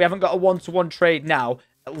 Even if we haven't got a one-to-one trade now,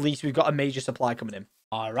 at least we've got a major supply coming in.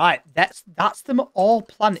 All right, that's them all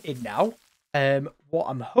planted now. What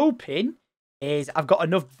I'm hoping is I've got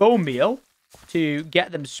enough bone meal to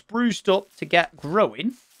get them spruced up to get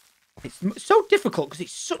growing. It's so difficult because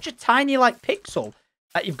it's such a tiny, like, pixel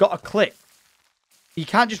that you've got to click. You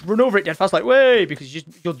can't just run over it dead fast like, way, because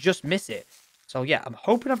you'll just miss it. So, yeah, I'm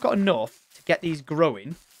hoping I've got enough to get these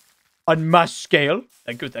growing on my scale.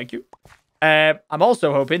 Thank you, thank you. I'm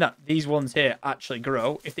also hoping that these ones here actually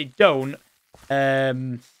grow. If they don't, I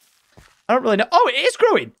don't really know. Oh, it is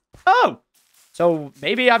growing. Oh, so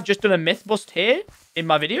maybe I've just done a myth bust here in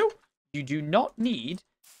my video. You do not need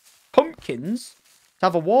pumpkins to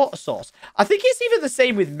have a water source. I think it's even the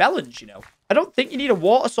same with melons, you know. I don't think you need a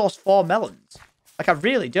water source for melons. Like, I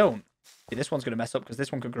really don't. See, this one's going to mess up because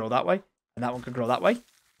this one could grow that way and that one could grow that way.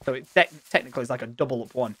 So it technically is like a double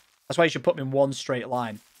up one. That's why you should put them in one straight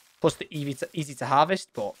line. Plus the easy to harvest,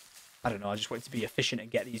 but I don't know. I just want it to be efficient and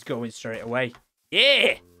get these going straight away.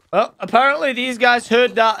 Yeah! Well, apparently these guys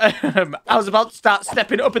heard that I was about to start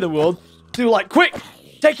stepping up in the world. So like, quick!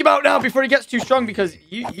 Take him out now before he gets too strong because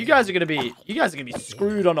you guys are gonna be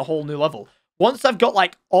screwed on a whole new level. Once I've got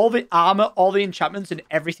like all the armor, all the enchantments, and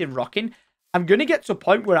everything rocking, I'm gonna get to a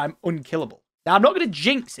point where I'm unkillable. Now I'm not gonna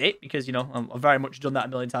jinx it because you know I've very much done that a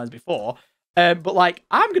million times before. But like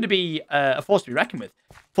I'm gonna be a force to be reckoned with.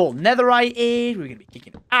 Full netherite in. We're gonna be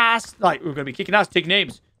kicking ass. Like we're gonna be kicking ass. Take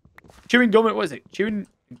names. Chewing gum. What is it? Chewing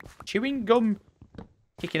gum.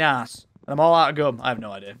 Kicking ass. And I'm all out of gum. I have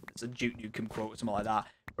no idea. It's a Duke Nukem quote or something like that.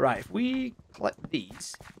 Right, if we collect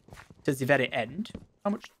these to the very end,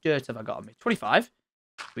 how much dirt have I got on me? 25.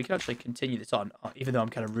 We can actually continue this on, even though I'm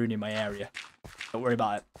kind of ruining my area. Don't worry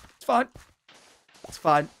about it. It's fine. It's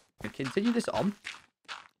fine. We can continue this on.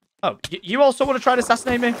 Oh, you also want to try to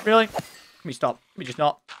assassinate me? Really? Let me stop. Let me just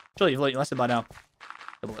not. Surely you've learned your lesson by now.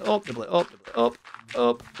 Double it up, double it up, double it up,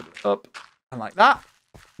 up, double it up. And like that.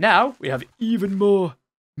 Now, we have even more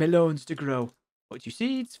melons to grow. 42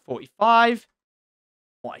 seeds, 45.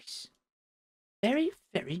 Nice. Very,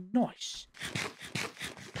 very nice.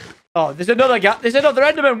 Oh, there's another guy. There's another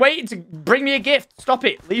Enderman waiting to bring me a gift. Stop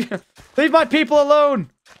it. Leave my people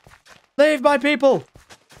alone. Leave my people.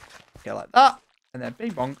 Okay, like that. And then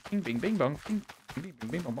bing bong, bing bing bing bong, bing bing bing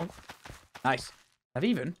bing bong bong. Nice. I've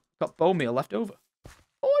even got bone meal left over.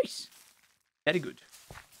 Nice. Very good.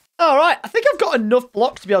 All right, I think I've got enough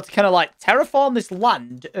blocks to be able to kind of like terraform this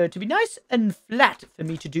land to be nice and flat for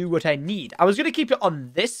me to do what I need. I was going to keep it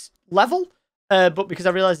on this level, but because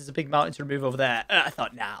I realized there's a big mountain to remove over there, I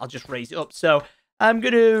thought, nah, I'll just raise it up. So I'm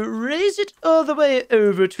going to raise it all the way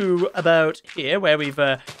over to about here where we've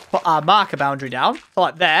put our marker boundary down, so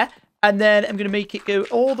like there. And then I'm going to make it go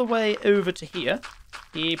all the way over to here.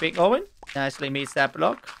 Keep it going. Nicely meets that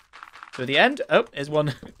block to the end. Oh, here's one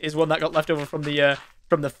that got left over from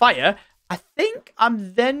the fire. I think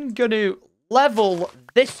I'm then going to level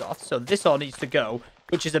this off. So this all needs to go,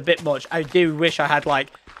 which is a bit much. I do wish I had like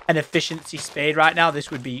an efficiency spade right now. This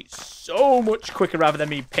would be so much quicker rather than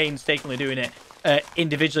me painstakingly doing it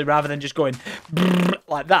individually rather than just going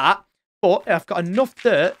like that. But I've got enough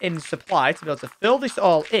dirt in supply to be able to fill this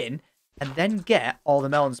all in and then get all the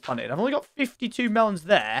melons planted. I've only got 52 melons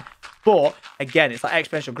there, but again, it's like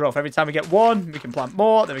exponential growth. Every time we get one, we can plant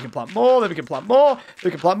more, then we can plant more, then we can plant more, then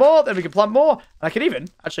we can plant more, then we can plant more. And I can even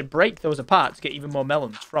actually break those apart to get even more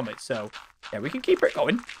melons from it. So, yeah, we can keep it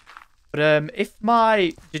going. But if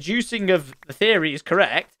my deducing of the theory is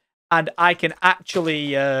correct, and I can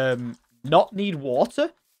actually not need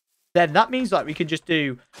water, then that means like we can just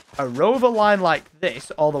do a rover line like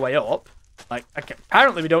this all the way up. Like, okay,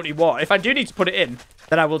 apparently we don't need water. If I do need to put it in,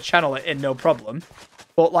 then I will channel it in, no problem.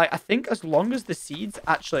 But, like, I think as long as the seed's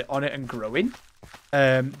actually on it and growing,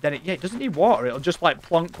 then it doesn't need water. It'll just, like,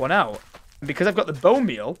 plonk one out. And because I've got the bone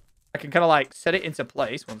meal, I can kind of, like, set it into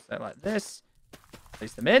place. One step like this.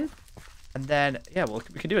 Place them in. And then, yeah, well,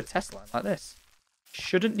 we can do a test line like this.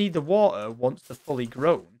 Shouldn't need the water once they're fully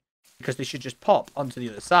grown, because they should just pop onto the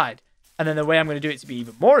other side. And then the way I'm going to do it to be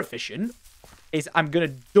even more efficient is I'm going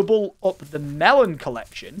to double up the melon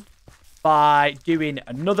collection by doing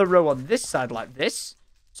another row on this side like this.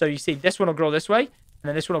 So you see this one will grow this way, and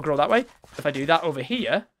then this one will grow that way. If I do that over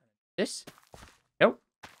here, this, nope,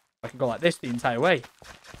 I can go like this the entire way.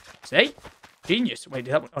 See? Genius. Wait,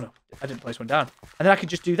 did that one? Oh, no. I didn't place one down. And then I could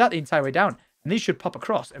just do that the entire way down. And these should pop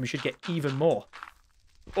across, and we should get even more.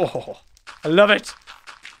 Oh, I love it.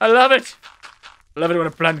 I love it. I love it when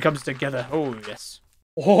a plan comes together. Oh, yes.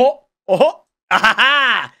 Oh, oh,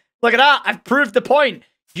 ah, look at that. I've proved the point.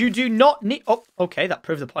 You do not need... Oh, okay, that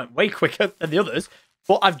proved the point way quicker than the others.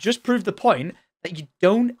 But I've just proved the point that you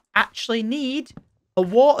don't actually need a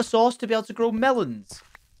water source to be able to grow melons.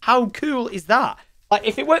 How cool is that? Like,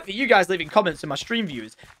 if it weren't for you guys leaving comments and my stream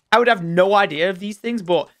viewers, I would have no idea of these things.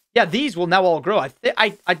 But, yeah, these will now all grow.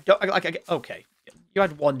 Okay, you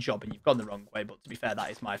had one job and you've gone the wrong way. But to be fair, that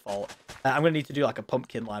is my fault. I'm going to need to do, like, a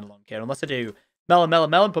pumpkin line along here. Unless I do melon, melon,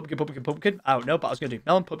 melon, pumpkin, pumpkin, pumpkin. I don't know, but I was going to do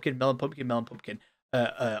melon, pumpkin, melon, pumpkin, melon, pumpkin.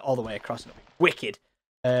 All the way across. It'll be wicked.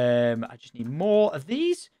 I just need more of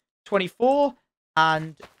these. 24.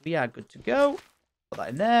 And we are good to go. Put that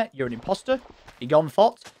in there. You're an imposter. Be gone,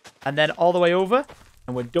 thought. And then all the way over.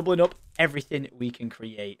 And we're doubling up everything we can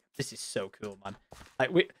create. This is so cool, man.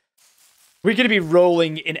 Like, we're going to be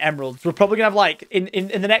rolling in emeralds. We're probably going to have, like,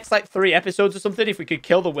 in the next, like, 3 episodes or something, if we could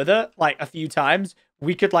kill the wither, like, a few times,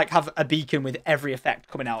 we could, like, have a beacon with every effect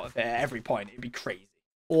coming out of it at every point. It'd be crazy.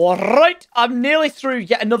 All right, I'm nearly through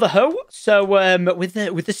yet another hoe. So, with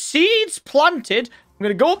the seeds planted, I'm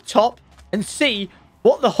going to go up top and see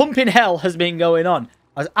what the humping hell has been going on.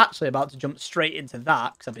 I was actually about to jump straight into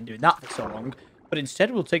that because I've been doing that for so long. But instead,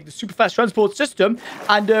 we'll take the super fast transport system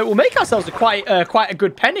and we'll make ourselves quite a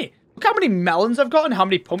good penny. Look how many melons I've got and how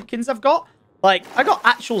many pumpkins I've got. Like, I got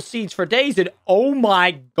actual seeds for days and oh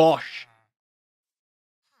my gosh.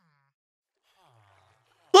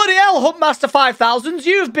 Bloody hell, Huntmaster 5000s,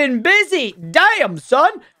 you've been busy. Damn,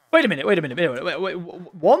 son. Wait a minute.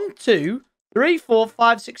 1, 2, 3, 4,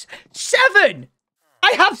 5, 6, 7.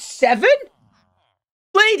 I have 7?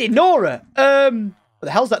 Lady Nora. What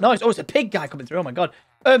the hell's that noise? Oh, it's a pig guy coming through. Oh, my God.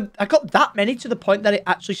 I got that many to the point that it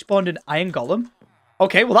actually spawned an iron golem.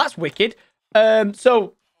 Okay, well, that's wicked.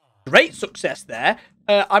 So, great success there.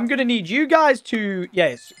 I'm going to need you guys to...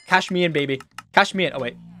 Yes, cash me in, baby. Cash me in. Oh,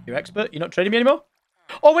 wait. You're expert? You're not trading me anymore?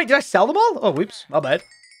 Oh, wait, did I sell them all? Oh, whoops, my bad.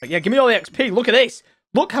 But yeah, give me all the XP. Look at this.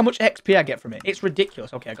 Look how much XP I get from it. It's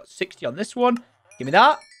ridiculous. Okay, I got 60 on this one. Give me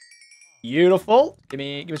that. Beautiful. Give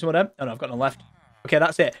me some of them. Oh, no, I've got none left. Okay,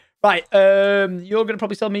 that's it. Right, you're going to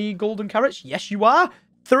probably sell me golden carrots. Yes, you are.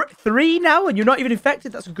 3 now, and you're not even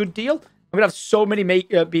infected. That's a good deal. I'm going to have so many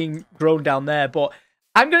being grown down there, but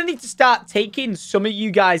I'm going to need to start taking some of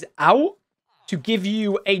you guys out to give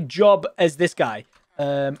you a job as this guy.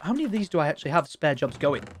 How many of these do I actually have spare jobs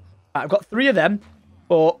going? I've got 3 of them,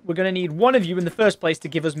 but we're going to need 1 of you in the first place to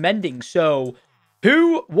give us mending. So,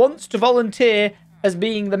 who wants to volunteer as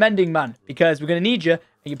being the mending man? Because we're going to need you, and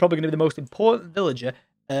you're probably going to be the most important villager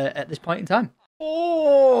at this point in time.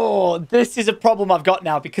 Oh, this is a problem I've got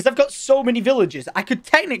now, because I've got so many villagers. I could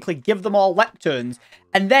technically give them all lecterns,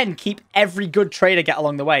 and then keep every good trader get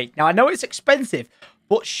along the way. Now, I know it's expensive,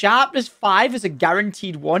 but sharpness 5 as a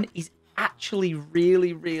guaranteed one is actually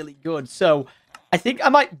really, really good. So I think I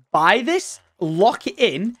might buy this, lock it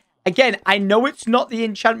in. Again, I know it's not the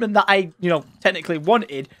enchantment that I, technically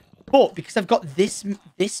wanted, but because I've got this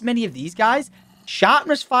many of these guys,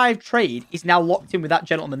 sharpness 5 trade is now locked in with that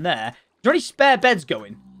gentleman there. Is there any spare beds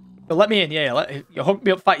going? So let me in. Yeah, you hook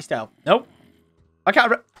me up fighty style. Nope. I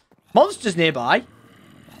can't. Monsters nearby.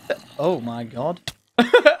 Oh my God.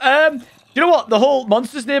 You know what? The whole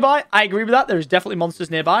monsters nearby, I agree with that. There is definitely monsters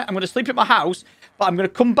nearby. I'm going to sleep at my house, but I'm going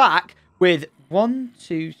to come back with 1,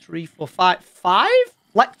 2, 3, 4, 5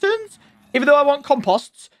 lecterns. Even though I want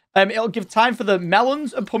composts, it'll give time for the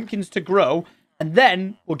melons and pumpkins to grow. And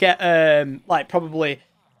then we'll get, probably,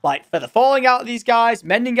 feather falling out of these guys,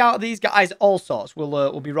 mending out of these guys, all sorts.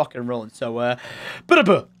 We'll be rocking and rolling. So,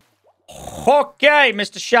 okay,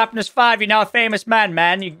 Mr. Sharpness 5, you're now a famous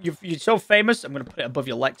man. You're so famous. I'm going to put it above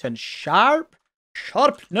your lectern. Sharpness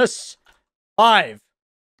 5.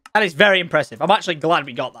 That is very impressive. I'm actually glad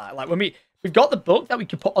we got that. Like, when we've got the book that we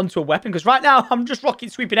can put onto a weapon, because right now I'm just rocking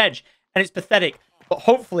Sweeping Edge, and it's pathetic. But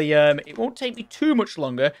hopefully, it won't take me too much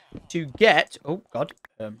longer to get... Oh, God.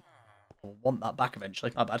 I'll want that back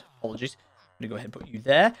eventually. My bad. Apologies. I'm going to go ahead and put you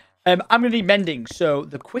there. I'm going to need mending. So,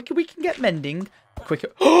 the quicker we can get mending, the quicker...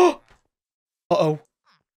 Uh-oh.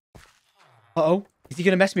 Is he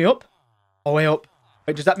going to mess me up? Oh, way up.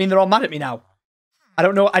 Wait, does that mean they're all mad at me now? I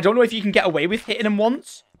don't know. I don't know if you can get away with hitting them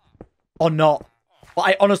once or not. But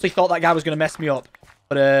I honestly thought that guy was going to mess me up.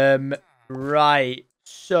 But, right.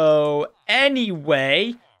 So,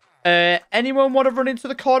 anyway, anyone want to run into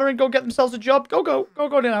the corner and go get themselves a job? Go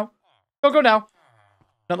now. Go now.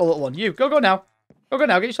 Not the little one. You. Go now. Go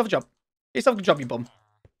now. Get yourself a job. Get yourself a job, you bum.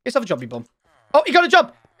 Oh, you got a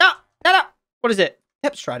job. No. What is it?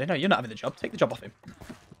 Pep Strider. No, you're not having the job. Take the job off him.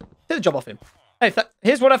 Take the job off him. Hey,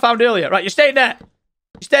 here's what I found earlier. Right, you're staying there.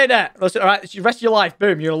 You're staying there. Listen, all right, it's the rest of your life.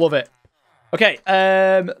 Boom, you're going to love it. Okay,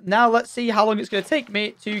 now let's see how long it's going to take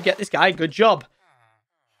me to get this guy. Good job.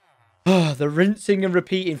 The rinsing and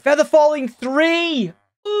repeating. Feather falling 3.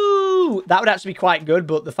 Ooh, that would actually be quite good,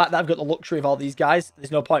 but the fact that I've got the luxury of all these guys,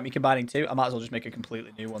 there's no point in me combining 2. I might as well just make a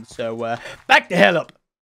completely new one. So, back the hell up.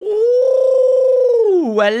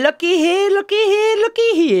 Ooh, well, looky here, looky here,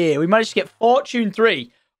 looky here. We managed to get Fortune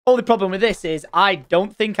 3. Only problem with this is I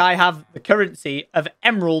don't think I have the currency of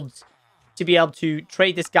emeralds to be able to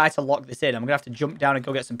trade this guy to lock this in. I'm going to have to jump down and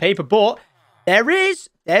go get some paper, but there's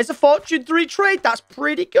a Fortune 3 trade. That's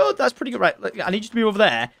pretty good. That's pretty good. Right, look, I need you to move over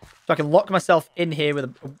there so I can lock myself in here with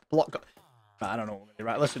a block. Right, I don't know what we're going to do.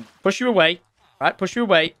 Right, listen, push you away. Right, push you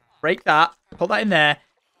away. Break that. Put that in there.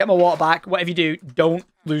 Get my water back. Whatever you do, don't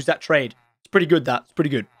lose that trade. It's pretty good, that. It's pretty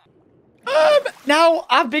good. Now,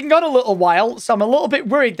 I've been gone a little while, so I'm a little bit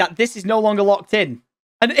worried that this is no longer locked in.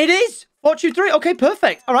 And it is! Fortune 3. Okay,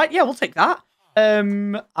 perfect. All right, yeah, we'll take that.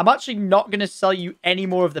 I'm actually not going to sell you any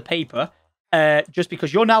more of the paper, just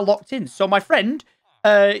because you're now locked in. So, my friend,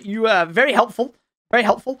 you are very helpful. Very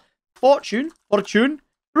helpful. Fortune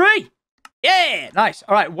 3. Yeah, nice.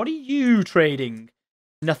 All right, what are you trading?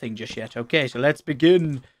 Nothing just yet. Okay, so let's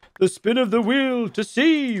begin the spin of the wheel to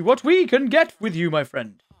see what we can get with you, my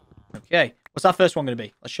friend. Okay, what's our first one going to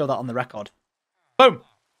be? Let's show that on the record. Boom.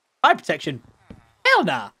 Eye protection. Hell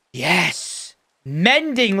nah. Yes.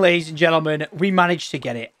 Mending, ladies and gentlemen. We managed to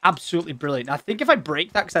get it. Absolutely brilliant. I think if I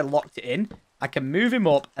break that because I locked it in, I can move him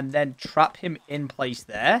up and then trap him in place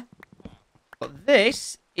there. But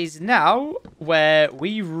this is now where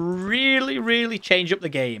we really, really change up the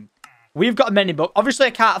game. We've got a mending book. Obviously,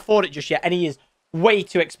 I can't afford it just yet, and he is way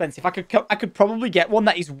too expensive. I could probably get one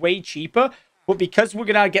that is way cheaper, but because we're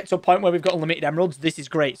going to get to a point where we've got unlimited emeralds, this is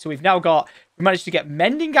great. So we managed to get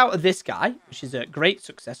mending out of this guy, which is a great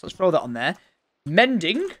success. Let's throw that on there.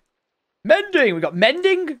 Mending. We got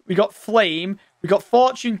mending, we got flame, we got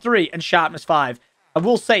fortune 3 and sharpness 5. I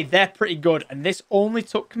will say they're pretty good, and this only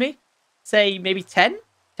took me, say, maybe 10,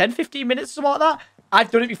 15 minutes, something like that.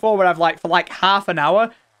 I've done it before where I've, like, for like half an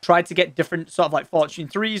hour, tried to get different sort of, like, fortune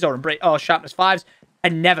 3s or sharpness 5s,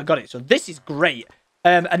 and never got it. So this is great.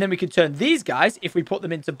 And then we can turn these guys, if we put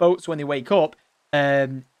them into boats when they wake up,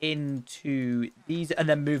 into these and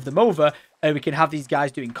then move them over. We can have these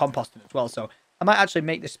guys doing composting as well. So I might actually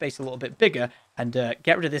make this space a little bit bigger and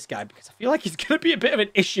get rid of this guy because I feel like he's going to be a bit of an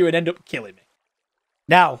issue and end up killing me.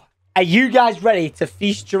 Now, are you guys ready to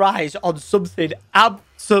feast your eyes on something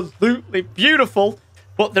absolutely beautiful?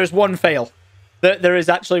 But there's one fail. There is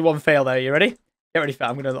actually one fail there. You ready? Get ready for it.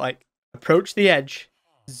 I'm going to, like, approach the edge,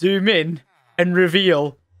 zoom in, and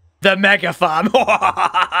reveal the mega farm.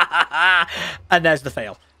 And there's the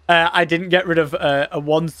fail. I didn't get rid of a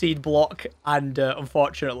 1 seed block, and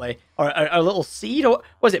unfortunately, or a little seed, or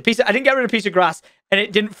was it I didn't get rid of a piece of grass, and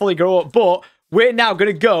it didn't fully grow up. But we're now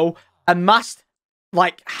going to go and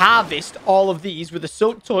harvest all of these with a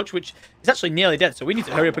silk touch, which is actually nearly dead. So we need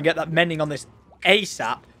to hurry up and get that mending on this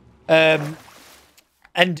ASAP.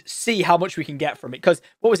 And see how much we can get from it. Because,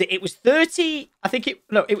 what was it? It was 30,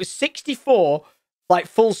 it was 64, like,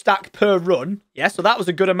 full stack per run. Yeah, so that was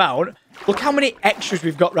a good amount. Look how many extras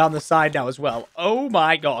we've got around the side now as well. Oh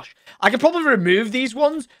my gosh. I could probably remove these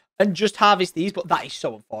ones and just harvest these, but that is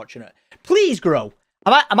so unfortunate. Please grow.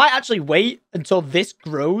 I might actually wait until this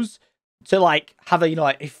grows to, like, have a, you know,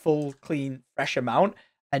 like, a full, clean, fresh amount.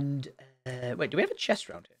 And, wait, do we have a chest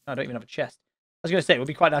around here? No, I don't even have a chest. I was going to say, it would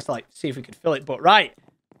be quite nice to, like, see if we could fill it. But, right.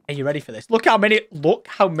 Are you ready for this? Look how many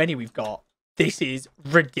we've got. This is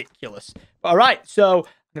ridiculous. But, all right. So,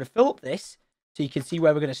 I'm going to fill up this so you can see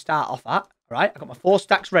where we're going to start off at. All right. I've got my 4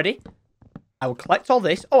 stacks ready. I will collect all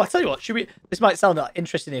this. Oh, I tell you what. This might sound like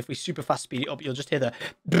interesting if we super fast speed it up. You'll just hear the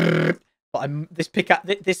brrr. But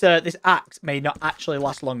this axe may not actually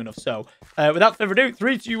last long enough. So, without further ado,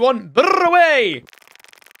 3, 2, 1, brrr away!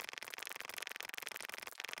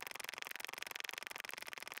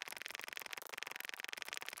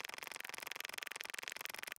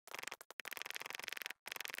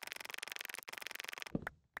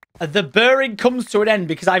 The burring comes to an end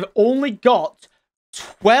because I've only got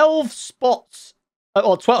 12 spots.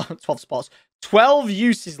 Or 12 spots. 12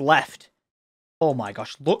 uses left. Oh my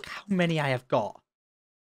gosh. Look how many I have got.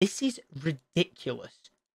 This is ridiculous.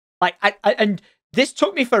 Like, and this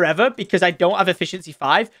took me forever because I don't have efficiency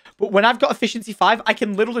 5. But when I've got efficiency 5, I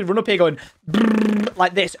can literally run up here going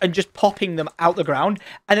like this and just popping them out the ground.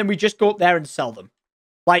 And then we just go up there and sell them.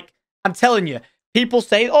 Like, I'm telling you. People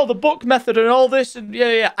say, oh, the book method and all this. And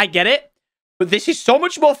yeah, I get it. But this is so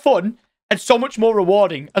much more fun. and so much more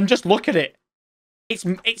rewarding. And just look at it. It's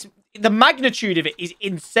the magnitude of it is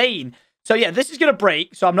insane. So yeah, this is going to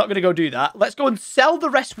break, so I'm not going to go do that. Let's go and sell the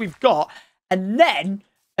rest we've got. And then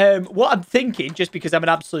what I'm thinking, just because I'm an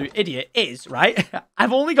absolute idiot, is, right,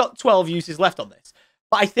 I've only got 12 uses left on this.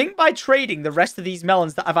 But I think by trading the rest of these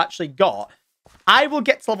melons that I've actually got, I will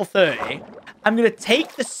get to level 30. I'm going to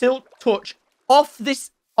take the Silk Touch off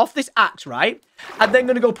this axe, right? And then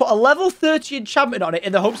going to go put a level 30 enchantment on it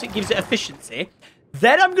in the hopes it gives it efficiency.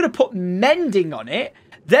 Then I'm going to put mending on it.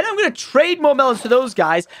 Then I'm going to trade more melons to those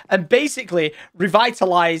guys and basically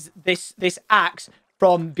revitalize this axe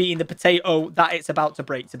from being the potato that it's about to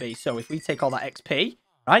break to be. So if we take all that XP,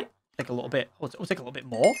 right? Take a little bit. We'll take a little bit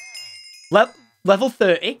more. Level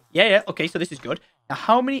 30. Yeah. Okay, so this is good. Now,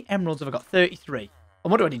 how many emeralds have I got? 33.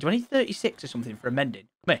 And what do I need? Do I need 36 or something for a mending?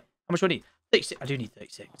 Come here. How much do I need? 36. I do need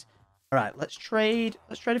 36. All right, let's trade.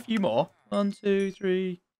 Let's trade a few more. 1, 2,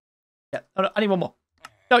 3. Yeah, I need one more.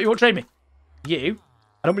 No, you won't trade me. You.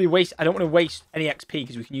 I don't want to waste any XP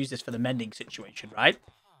because we can use this for the mending situation, right?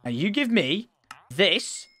 Now, you give me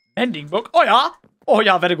this mending book. Oh, yeah. Oh,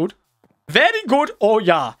 yeah, very good. Very good. Oh,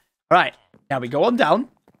 yeah. All right. Now we go on down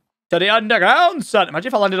to the underground, son. Imagine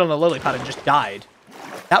if I landed on a lily pad and just died.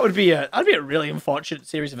 That'd be a really unfortunate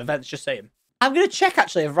series of events, just saying. I'm going to check,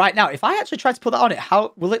 actually, right now. If I actually try to put that on it,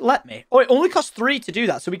 how will it let me? Oh, it only costs 3 to do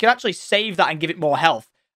that, so we can actually save that and give it more health.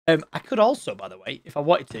 I could also, by the way, if I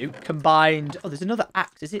wanted to, combine... Oh, there's another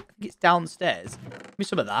axe, is it? I think it's downstairs. Give me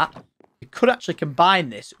some of that. We could actually combine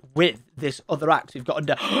this with this other axe we've got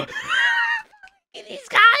under... These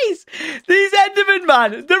guys! These Endermen,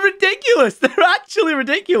 man! They're ridiculous! They're actually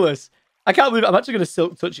ridiculous! I can't believe it. I'm actually going to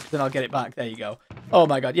Silk Touch it because then I'll get it back. There you go. Oh,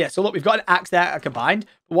 my God. Yeah, so look, we've got an axe there combined.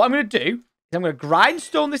 But what I'm going to do is I'm going to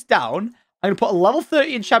grindstone this down. I'm going to put a level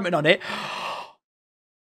 30 enchantment on it.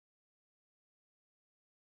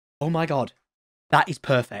 Oh, my God. That is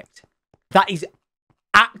perfect. That is...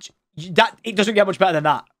 It doesn't get much better than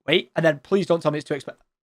that. Wait, and then please don't tell me it's too expensive.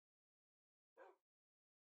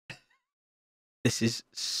 This is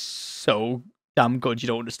so damn good, you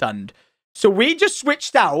don't understand. So we just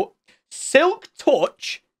switched out Silk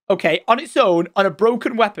Touch, okay, on its own, on a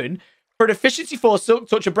broken weapon, for an efficiency 4 Silk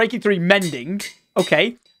Touch, a breaking 3 mending,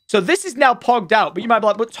 okay? So this is now pogged out, but you might be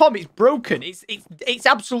like, but Tom, it's broken. It's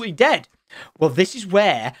absolutely dead. Well, this is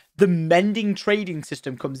where the mending trading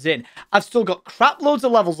system comes in. I've still got crap loads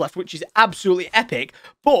of levels left, which is absolutely epic.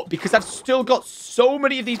 But because I've still got so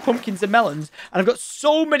many of these pumpkins and melons, and I've got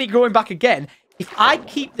so many growing back again, if I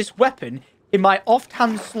keep this weapon in my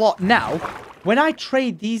offhand slot now, when I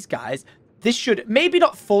trade these guys, this should maybe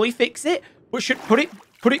not fully fix it, but should put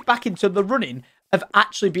it back into the running of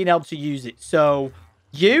actually being able to use it. So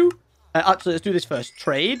actually, let's do this first.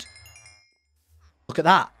 Trade. Look at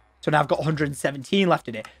that. So now I've got 117 left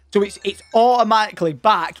in it. So it's automatically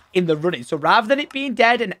back in the running. So rather than it being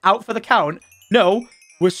dead and out for the count, no,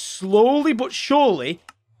 we're slowly but surely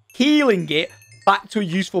healing it back to a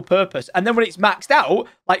useful purpose. And then when it's maxed out,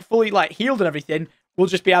 like fully like healed and everything, we'll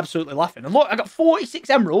just be absolutely laughing. And look, I got 46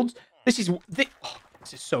 emeralds. This is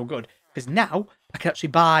so good. Because now I can actually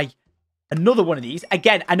buy another one of these.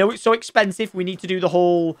 Again, I know it's so expensive. We need to do the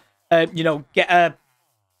whole, get a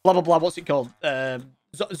blah, blah, blah. What's it called?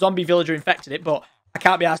 Zombie villager infected it, but I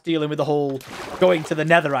can't be asked dealing with the whole going to the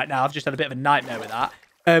nether right now. I've just had a bit of a nightmare with that.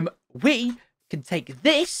 We can take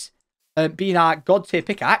this, being our god tier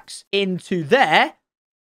pickaxe, into there.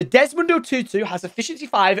 The Desmondo Tutu has efficiency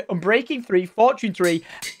 5, unbreaking 3, fortune 3,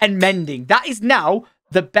 and mending. That is now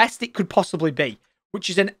the best it could possibly be, which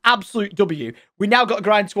is an absolute W. We now got to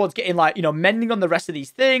grind towards getting, mending on the rest of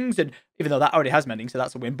these things, and even though that already has mending, so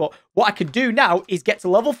that's a win. But what I can do now is get to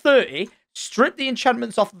level 30, strip the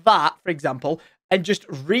enchantments off that, for example, and just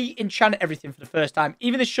re-enchant everything for the first time.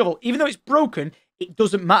 Even the shovel, even though it's broken, it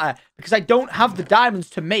doesn't matter, because I don't have the diamonds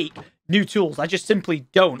to make new tools. I just simply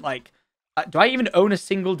don't. Do I even own a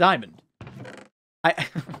single diamond?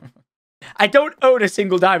 I don't own a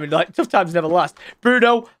single diamond. Tough times never last.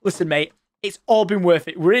 Bruno, listen, mate. It's all been worth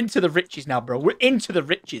it. We're into the riches now, bro. We're into the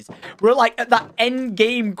riches. We're at that end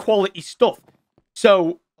game quality stuff.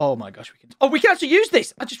 So, oh my gosh, we can actually use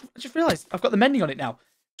this. I just realized I've got the mending on it now.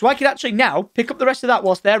 So I can actually now pick up the rest of that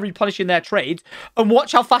whilst they're replenishing their trades and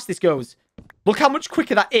watch how fast this goes. Look how much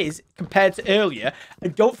quicker that is compared to earlier.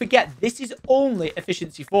 And don't forget, this is only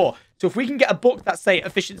efficiency 4. So if we can get a book that's, say,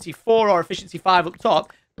 efficiency 4 or efficiency 5 up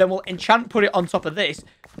top, then we'll enchant, put it on top of this,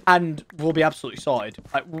 and we'll be absolutely sorted.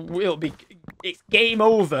 It's game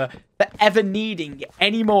over for ever needing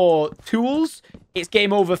any more tools, it's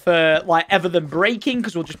game over for, like, ever them breaking,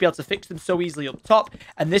 because we'll just be able to fix them so easily up top.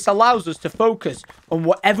 And this allows us to focus on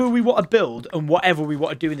whatever we want to build and whatever we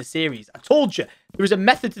want to do in the series. I told you, there is a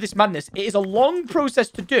method to this madness. It is a long process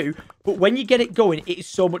to do, but when you get it going, it is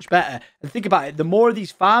so much better. And think about it, the more of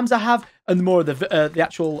these farms I have, and the more of the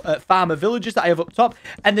actual farmer villages that I have up top,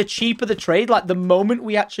 and the cheaper the trade, like, the moment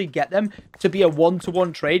we actually get them to be a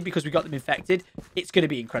one-to-one trade because we got them infected, it's going to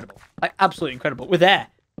be incredible. Like, absolutely incredible. We're there.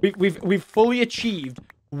 We've fully achieved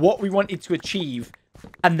what we wanted to achieve,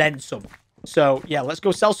 and then some. So yeah, let's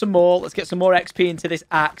go sell some more. Let's get some more XP into this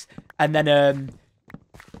axe, and then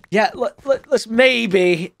yeah, let's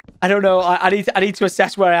maybe, I don't know. I need to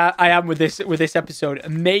assess where I am with this episode.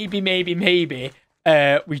 Maybe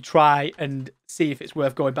we try and see if it's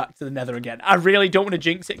worth going back to the Nether again. I really don't want to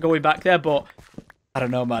jinx it going back there, but I don't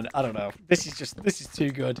know, man. I don't know. This is too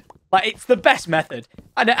good. Like, it's the best method.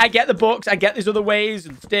 And I get the books, I get these other ways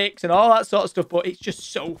and sticks and all that sort of stuff, but it's just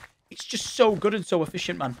so good and so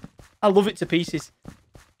efficient, man. I love it to pieces.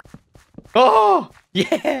 Oh,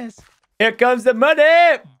 yes. Here comes the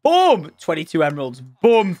money. Boom. 22 emeralds.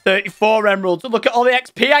 Boom. 34 emeralds. Look at all the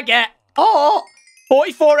XP I get. Oh,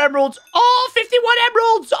 44 emeralds. Oh, 51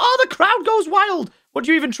 emeralds. Oh, the crowd goes wild. What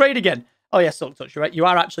do you even trade again? Oh, yeah, Silk Touch, you're right. You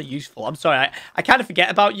are actually useful. I'm sorry. I kind of forget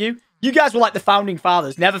about you. You guys were like the founding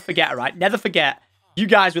fathers. Never forget, all right? Never forget. You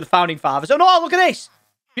guys were the founding fathers. Oh, no, look at this.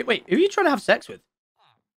 Wait, who are you trying to have sex with?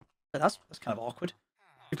 That's kind of awkward.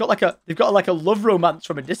 They've got like a love romance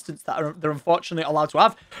from a distance that they're unfortunately allowed to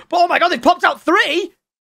have. But, oh, my God, they popped out 3.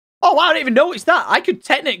 Oh, wow, I didn't even notice that. I could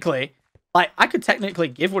technically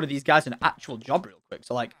give one of these guys an actual job real quick.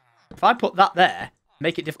 So, like, if I put that there,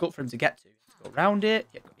 make it difficult for him to get to. Go around it.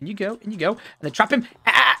 Yeah, in you go. And then trap him.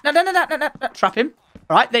 No. Trap him.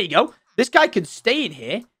 All right, there you go. This guy can stay in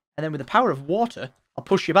here. And then with the power of water, I'll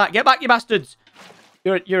push you back. Get back, you bastards.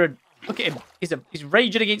 Look at him. He's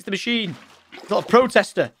raging against the machine. He's a little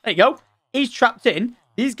protester. There you go. He's trapped in.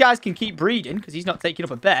 These guys can keep breeding because he's not taking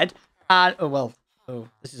up a bed. And, oh, well. Oh,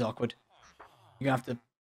 this is awkward. You're going to have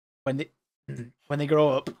to, when they grow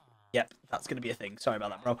up. Yep, that's going to be a thing. Sorry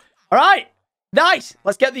about that, bro. All right. Nice.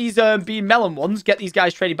 Let's get these being melon ones. Get these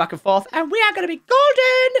guys trading back and forth. And we are going to be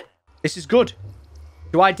golden. This is good.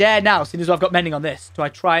 Do I dare now, seeing as I've got mending on this? Do I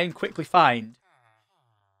try and quickly find...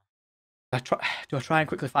 Do I try and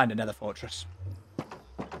quickly find a nether fortress?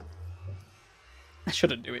 I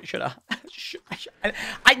shouldn't do it, should I?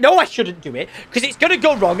 I know I shouldn't do it. Because it's going to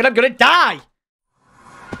go wrong and I'm going to die.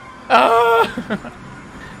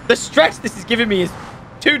 The stress this is giving me is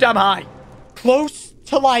too damn high. Close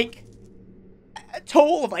to like... a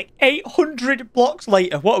total of like 800 blocks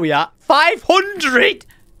later. What are we at? 500!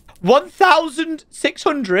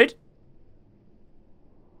 1,600.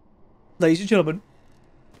 Ladies and gentlemen,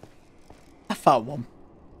 I found one.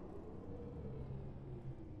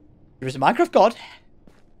 There is a Minecraft god.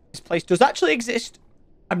 This place does actually exist.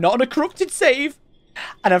 I'm not on a corrupted save.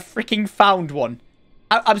 And I've freaking found one.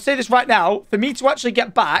 I'm saying this right now. For me to actually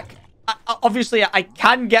get back, obviously I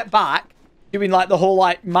can get back. Doing like the whole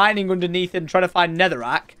like mining underneath and trying to find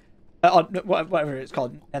netherrack. Whatever it's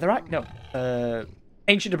called. Netherrack? No.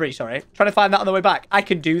 Ancient debris, sorry. Trying to find that on the way back. I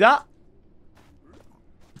can do that.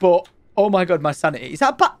 But, oh my God, my sanity. Is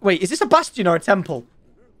that wait, is this a bastion or a temple?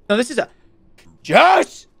 No, this is a...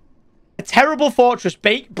 Yes! A terrible fortress.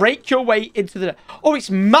 Break your way into the... Oh, it's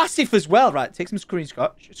massive as well. Right, take some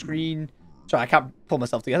Sorry, I can't pull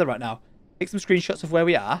myself together right now. Take some screenshots of where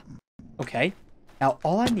we are. Okay. Now,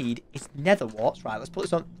 all I need is nether warts. Right, let's put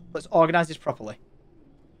this on. Let's organize this properly.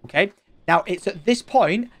 Okay. Now, it's at this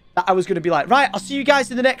point that I was going to be like, right, I'll see you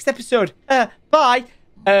guys in the next episode. Bye.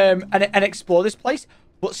 And explore this place.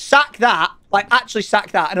 But sack that. Like, actually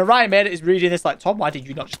sack that. And Orion made it is reading this like, Tom, why did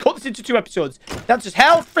you not just cut this into 2 episodes? That's just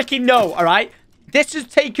hell freaking no, all right? This has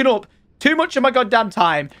taken up too much of my goddamn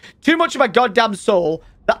time. Too much of my goddamn soul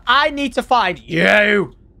that I need to find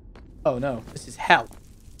you. Oh, no. This is hell.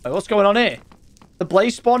 Wait, what's going on here? The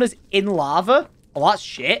blaze spawn is in lava? Oh, that's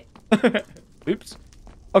shit. Oops.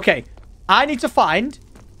 Okay. I need to find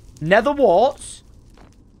nether warts.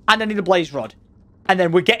 And I need a blaze rod. And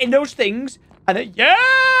then we're getting those things. And then,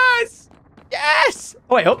 yes! Yes!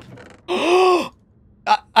 Oh, wait, up.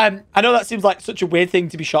 I know that seems like such a weird thing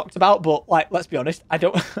to be shocked about. But, like, let's be honest. I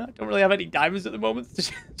don't really have any diamonds at the moment.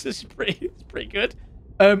 It's pretty good.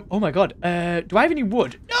 Oh, my God. Do I have any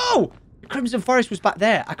wood? No! The Crimson Forest was back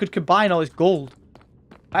there. I could combine all this gold.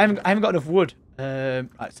 I haven't got enough wood. Right,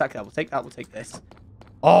 sack that. We'll take that. We'll take this.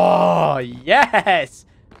 Oh, yes!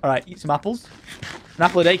 Alright, eat some apples. An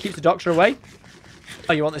apple a day keeps the doctor away.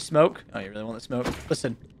 Oh, you want the smoke? Oh, you really want the smoke?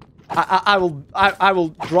 Listen, I will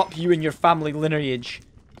drop you and your family lineage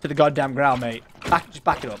to the goddamn ground, mate. Just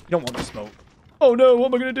back it up. You don't want the smoke. Oh, no. What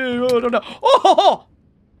am I going to do? Oh, no, no. Oh!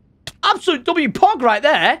 Absolute W pog right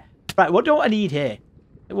there. Right, what don't I need here?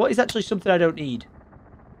 What is actually something I don't need?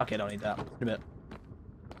 Okay, I don't need that. In a bit.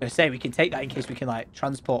 I'm going to say we can take that in case we can, like,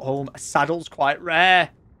 transport home. A saddle's quite rare.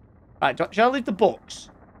 Right, shall I leave the books?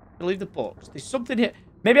 I'll leave the books. There's something here.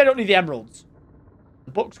 Maybe I don't need the emeralds.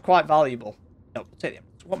 The book's quite valuable. No, take the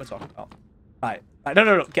emeralds. What am I talking about? Right.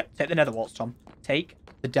 No. Take the nether warts, Tom. Take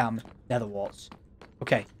the damn nether warts.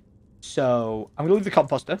 Okay. So, I'm going to leave the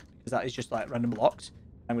composter, because that is just, like, random blocks.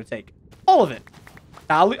 I'm going to take all of it.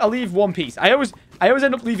 Now, I'll leave one piece. I always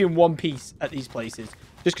end up leaving one piece at these places.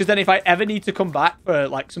 Just because then if I ever need to come back for,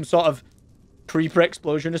 like, some sort of creeper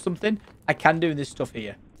explosion or something, I can do this stuff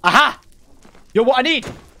here. Aha! You're what I need.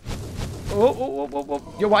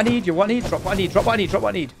 Oh. You're what I need. You're what I need. Drop what I need. Drop what I need. Drop what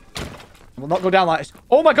I need. I will not go down like this.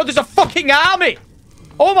 Oh my god, there's a fucking army.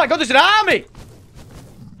 Oh my god, there's an army.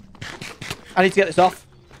 I need to get this off.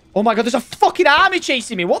 Oh my god, there's a fucking army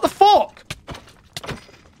chasing me. What the fuck?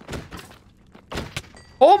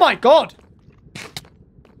 Oh my god.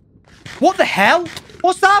 What the hell?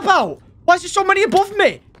 What's that about? Why is there so many above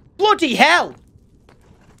me? Bloody hell.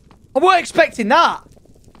 I weren't expecting that.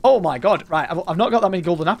 Oh my god. Right, I've not got that many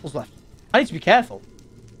golden apples left. I need to be careful.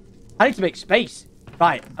 I need to make space.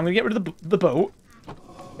 Right, I'm going to get rid of the boat.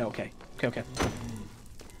 Okay. Come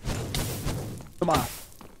on.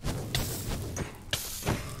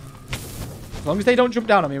 As long as they don't jump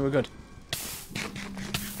down on me, we're good.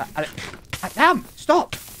 Damn!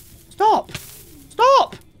 Stop!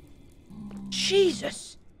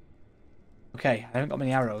 Jesus! Okay, I haven't got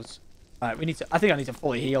many arrows. Right, I think I need to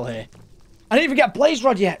fully heal here. I didn't even get a blaze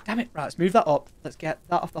rod yet. Damn it. Right, let's move that up. Let's get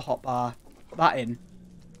that off the hotbar. Put that in.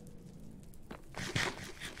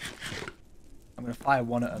 I'm going to fire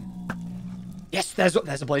one at them. Yes, there's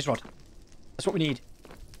a blaze rod. That's what we need.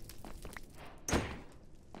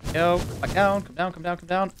 Go. Back down. Come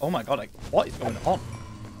down. Oh my god. What is going on?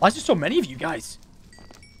 Why is there so many of you guys?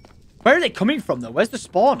 Where are they coming from, though? Where's the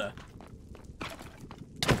spawner?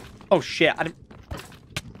 Oh, shit. I didn't...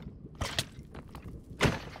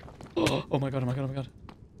 Oh my god.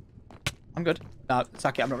 I'm good. No,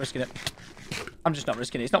 sack it. I'm not risking it. I'm just not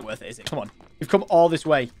risking it. It's not worth it, is it? Come on. We've come all this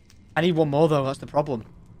way. I need one more, though. That's the problem.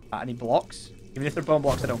 I need blocks. Even if they're bone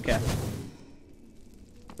blocks, I don't care.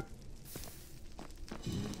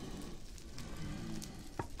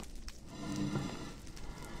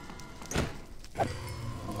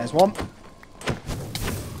 There's one.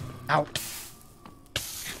 Ow.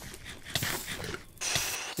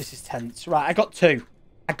 This is tense. Right, I got two.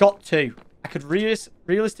 I could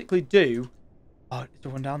realistically do... Oh, is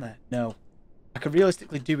there one down there? No. I could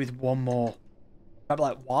realistically do with one more. I'd be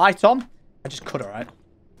like, why, Tom? I just could, alright.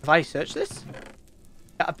 Have I searched this?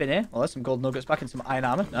 Yeah, I've been here. Well, there's some gold nuggets back and some iron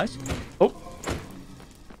armor. Nice. Oh.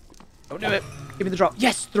 Don't do it. Give me the drop.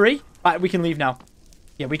 Yes, 3. Right, we can leave now.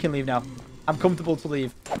 Yeah, we can leave now. I'm comfortable to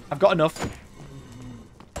leave. I've got enough.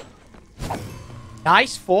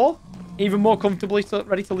 Nice, 4. Even more comfortably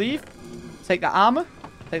ready to leave. Take that armor.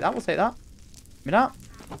 Take that. We'll take that. Give me that.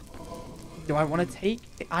 Do I want to take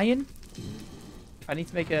the iron? I need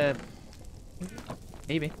to make a...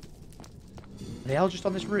 Maybe. Are they all just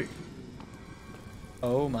on this roof?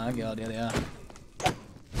 Oh my god, yeah they are.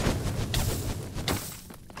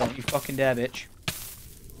 Don't you fucking dare, bitch.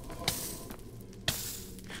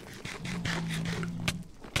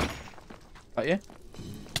 Got you.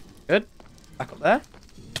 Good. Back up there.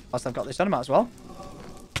 Whilst I've got this on, I might as well.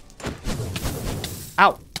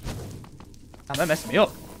 Ow. Damn, they're messing me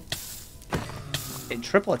up. Getting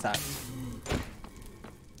triple attacked.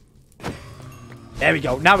 There we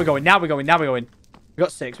go. Now we're going. We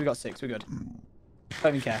got 6. We're good.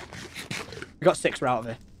 Don't even care. We got 6. We're out of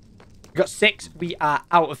here. We got 6. We are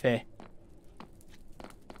out of here.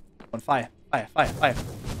 On fire. Thank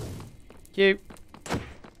you.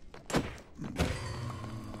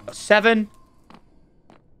 Got 7.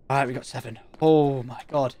 Alright, we got 7. Oh my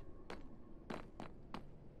god.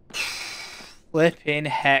 Flipping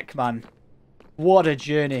heck, man. What a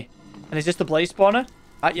journey. And is this the blaze spawner?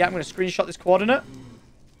 Yeah, I'm going to screenshot this coordinate.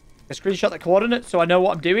 So I know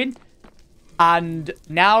what I'm doing. And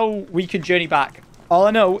now we can journey back. All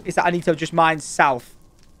I know is that I need to just mine south.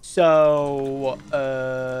 So,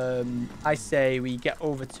 I say we get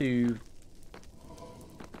over to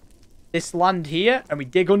this land here. And we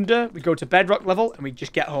dig under. We go to bedrock level. And we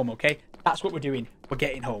just get home, okay? That's what we're doing. We're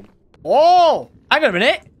getting home. Oh! Hang on a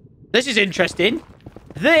minute. This is interesting.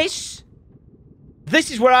 This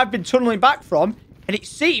is where I've been tunneling back from. And it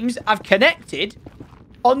seems I've connected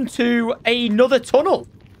onto another tunnel.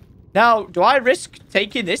 Now, do I risk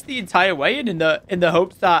taking this the entire way and in the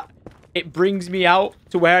hopes that it brings me out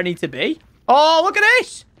to where I need to be. Oh, look at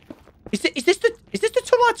this. Is this the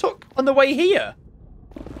tunnel I took on the way here?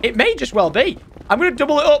 It may just well be. I'm going to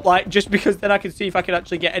double it up, like, just because then I can see if I can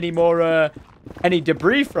actually get any more, any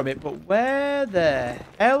debris from it. But where the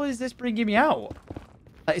hell is this bringing me out?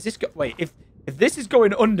 Like, is this... Wait, if this is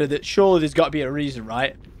going under, that surely there's got to be a reason,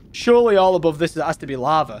 right? Surely all above this has to be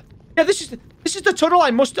lava. Yeah, this is the tunnel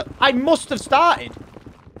I must have started.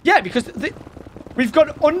 Yeah, because we've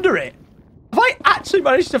gone under it. Have I actually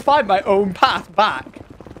managed to find my own path back?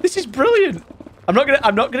 This is brilliant. I'm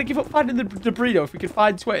not gonna give up finding the debris though. If we could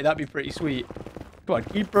find 20, that'd be pretty sweet. Come on,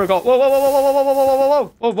 keep her going. Whoa, whoa, whoa, whoa, whoa, whoa, whoa, whoa, whoa,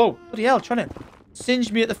 whoa, whoa, whoa. Bloody hell, trying to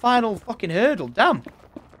singe me at the final fucking hurdle. Damn.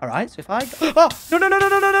 All right, so if I... Oh, no, no, no, no,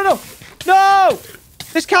 no, no, no, no. No!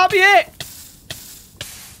 This can't be it.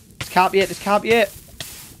 This can't be it. This can't be it.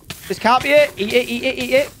 This can't be it. Eat it, eat it,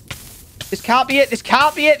 eat it. This can't be it. This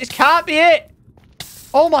can't be it. This can't be it.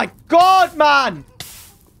 Oh my God, man.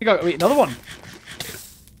 I gotta eat another one.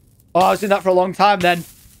 Oh, I was in that for a long time then.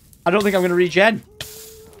 I don't think I'm going to regen.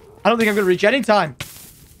 I don't think I'm going to regen in time.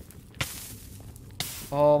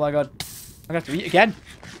 Oh my God. I'm going to have to eat again.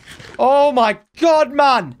 Oh my God,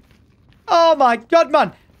 man. Oh my God,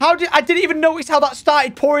 man. I didn't even notice how that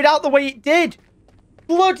started pouring out the way it did.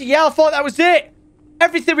 Bloody hell, I thought that was it.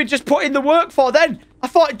 Everything we just put in the work for then. I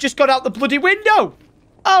thought it just got out the bloody window.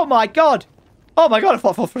 Oh my God. Oh my God, I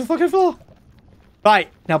thought I fell through the fucking floor. Right,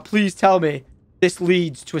 now please tell me this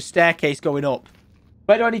leads to a staircase going up.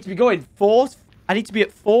 Where do I need to be going? 4? I need to be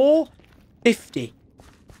at 450.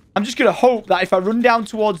 I'm just going to hope that if I run down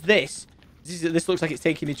towards this looks like it's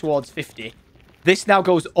taking me towards 50. This now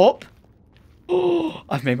goes up. Oh,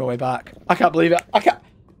 I've made my way back. I can't believe it.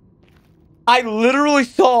 I literally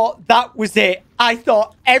thought that was it. I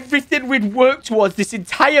thought everything we'd worked towards this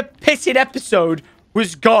entire pissing episode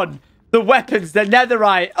was gone. The weapons, the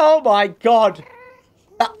netherite. Oh my God.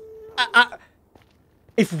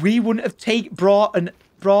 If we wouldn't have brought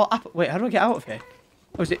apple. Wait, how do I get out of here?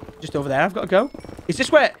 Oh, is it just over there I've got to go? Is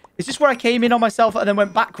this where I came in on myself and then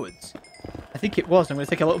went backwards? I think it was. I'm going to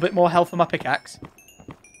take a little bit more health on my pickaxe.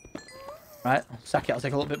 Right, I'll sack it. I'll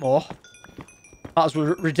take a little bit more. Might as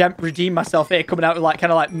well redeem myself here, coming out with like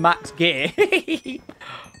kind of like max gear.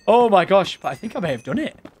 Oh my gosh, but I think I may have done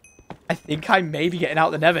it. I think I may be getting out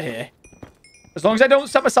the nether here. As long as I don't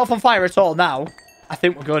set myself on fire at all now, I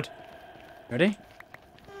think we're good. Ready?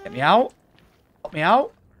 Get me out. Pop me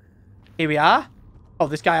out. Here we are. Oh,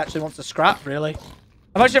 this guy actually wants to scrap, really.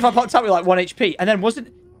 Imagine if I popped out with like 1 HP. And then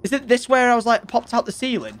is it this where I was like popped out the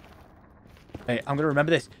ceiling? Wait, I'm going to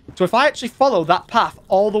remember this. So if I actually follow that path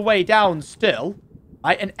all the way down still,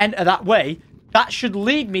 right, and enter that way, that should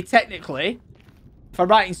lead me technically, if I'm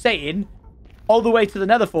right in saying, all the way to the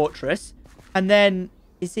nether fortress. And then,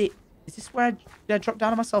 is this where did I drop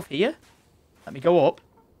down on myself here? Let me go up.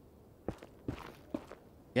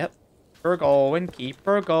 Yep. Keep her going, keep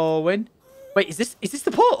her going. Wait, is this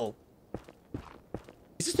the portal?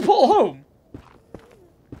 Is this the portal home?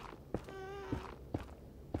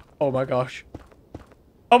 Oh my gosh.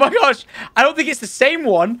 Oh my gosh. I don't think it's the same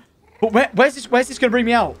one. But where's this going to bring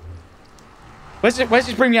me out? Where's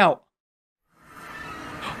this bring me out?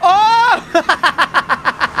 Oh!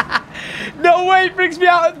 No way it brings me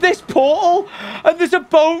out of this portal. And there's a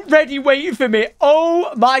boat ready waiting for me.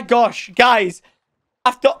 Oh my gosh. Guys,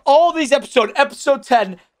 after all these episodes, episode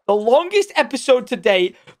 10, the longest episode to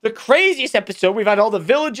date, the craziest episode, we've had all the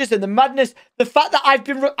villagers and the madness, the fact that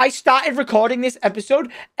I started recording this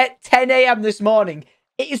episode at 10 a.m. this morning.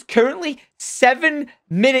 It is currently 7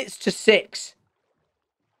 minutes to 6.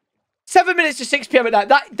 7 minutes to 6 p.m. at night.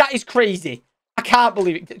 That is crazy. I can't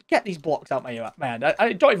believe it. Get these blocks out my man.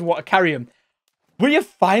 I don't even want to carry them. We have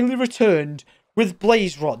finally returned with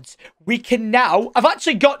blaze rods. We can now... I've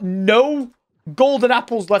actually got no golden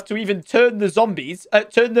apples left to even turn the zombies.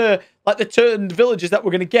 Turn the turned villagers that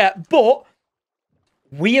we're going to get. But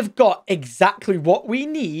we have got exactly what we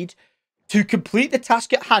need to complete the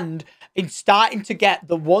task at hand in starting to get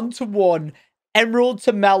the one-to-one emerald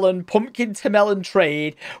to melon, pumpkin to melon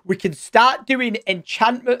trade. We can start doing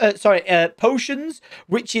potions,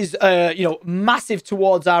 which is, massive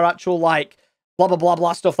towards our actual, like, blah, blah, blah,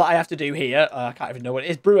 blah stuff that I have to do here. I can't even know what it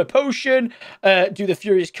is. Brew a potion, do the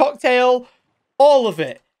furious cocktail, all of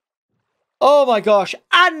it. Oh my gosh.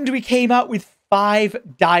 And we came out with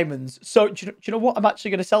 5 diamonds. So, do you know what I'm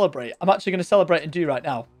actually going to celebrate? I'm actually going to celebrate and do right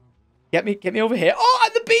now. Get me over here. Oh,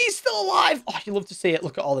 and the bee's still alive. Oh, you love to see it.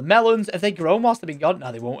 Look at all the melons. Have they grown whilst they've been gone?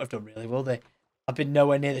 No, they won't have done, really, will they? I've been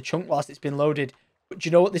nowhere near the chunk whilst it's been loaded. But do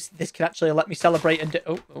you know what? This can actually let me celebrate and do...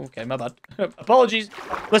 Oh, okay, my bad. Apologies.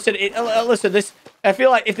 Listen, listen, this... I feel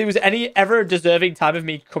like if there was any ever deserving time of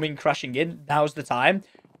me coming crashing in, now's the time.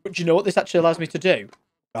 But do you know what this actually allows me to do?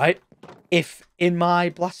 Right? If in my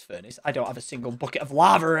blast furnace, I don't have a single bucket of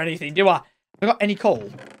lava or anything, do I? Have I got any coal?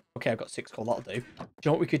 Okay, I've got 6 coal. That'll do. Do you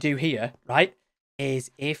know what we could do here, right?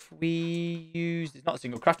 Is if we use... There's not a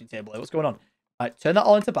single crafting table here. What's going on? Right, turn that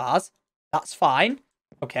all into bars. That's fine.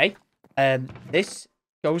 Okay. This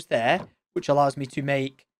goes there, which allows me to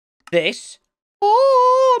make this.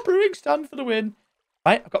 Oh, brewing stand for the win.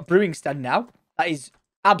 Right, I've got brewing stand now. That is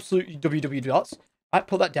absolutely WW dots. Right,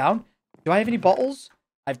 put that down. Do I have any bottles?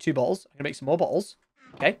 I have 2 bottles. I'm going to make some more bottles.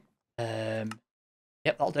 Okay. Yep,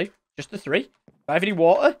 that'll do. Just the 3. Do I have any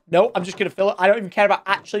water? No, I'm just going to fill it. I don't even care about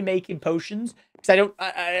actually making potions. Because I don't...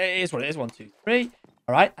 it is what it is. 1, 2, 3.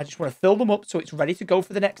 All right. I just want to fill them up so it's ready to go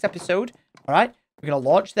for the next episode. All right. We're going to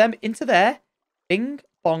launch them into there. Bing,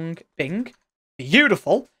 bong, bing.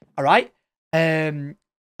 Beautiful. All right. I'm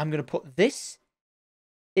going to put this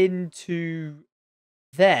into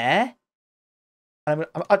there. I'm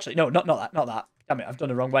actually, no, not that. Not that. Damn it. I've done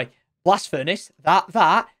the wrong way. Blast furnace.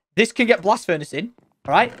 That. This can get blast furnace in.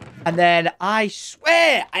 All right. And then I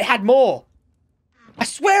swear I had more. I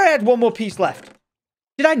swear I had 1 more piece left.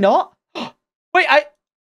 Did I not? Wait, I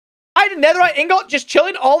had a netherite ingot just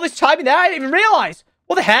chilling all this time in there. I didn't even realize.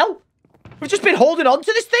 What the hell? We've just been holding on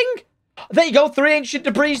to this thing. There you go. 3 ancient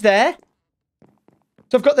debris there.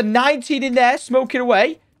 So I've got the 19 in there smoking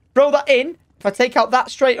away. Throw that in. If I take out that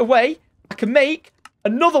straight away, I can make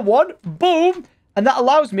another one. Boom. And that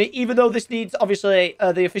allows me, even though this needs, obviously,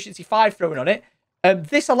 the efficiency 5 thrown on it,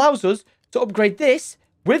 this allows us to upgrade this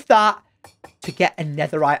with that to get a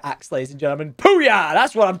netherite axe, ladies and gentlemen. Booyah!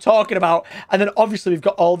 That's what I'm talking about. And then, obviously, we've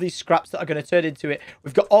got all these scraps that are going to turn into it.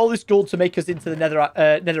 We've got all this gold to make us into the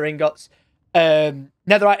nether ingots.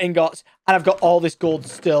 Netherite ingots. And I've got all this gold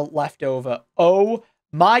still left over. Oh,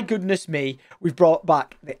 my goodness me. We've brought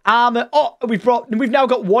back the armor. Oh, we've now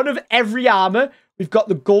got 1 of every armor. We've got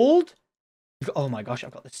the gold. Oh, my gosh.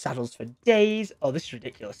 I've got the saddles for days. Oh, this is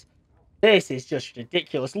ridiculous. This is just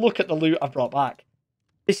ridiculous. Look at the loot I've brought back.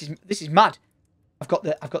 This is mad. I've got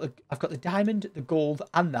the diamond, the gold,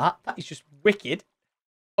 and that. That is just wicked.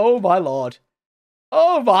 Oh my lord.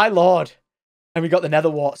 Oh my lord. And we got the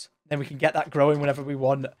nether warts. Then we can get that growing whenever we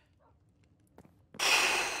want.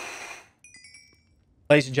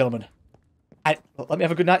 Ladies and gentlemen, let me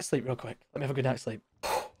have a good night's sleep real quick. Let me have a good night's sleep.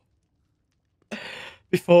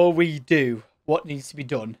 Before we do what needs to be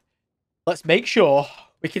done, let's make sure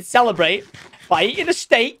we can celebrate by eating a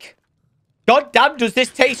steak. God damn, does this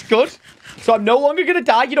taste good? So I'm no longer going to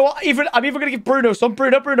die. You know what? I'm even going to give Bruno some.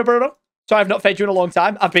 Bruno. So I've not fed you in a long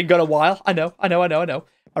time. I've been gone a while. I know.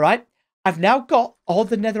 All right. I've now got all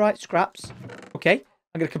the netherite scraps. Okay.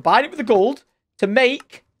 I'm going to combine it with the gold to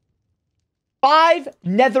make 5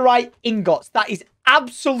 netherite ingots. That is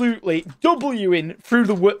absolutely Wing through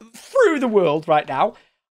the world right now.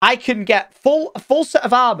 I can get a full set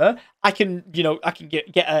of armor. I can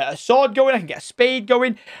get a sword going. I can get a spade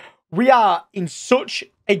going. We are in such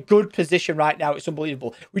a good position right now. It's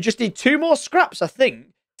unbelievable. We just need 2 more scraps, I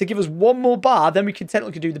think, to give us 1 more bar. Then we can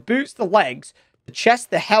technically do the boots, the legs, the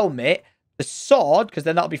chest, the helmet, the sword, because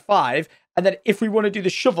then that'll be 5. And then if we want to do the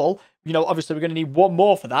shovel, obviously we're going to need 1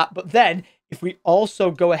 more for that. But then if we also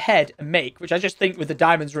go ahead and make, which I just think with the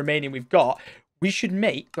diamonds remaining we've got, we should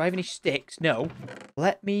make... Do I have any sticks? No.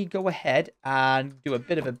 Let me go ahead and do a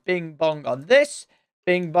bit of a bing bong on this.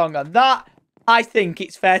 Bing bong on that. I think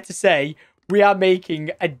it's fair to say we are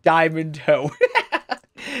making a diamond hoe.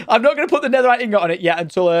 I'm not going to put the netherite ingot on it yet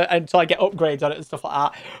until I get upgrades on it and stuff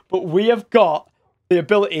like that. But we have got the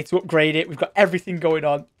ability to upgrade it. We've got everything going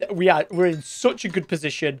on. We're in such a good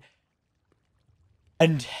position.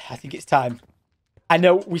 And I think it's time. I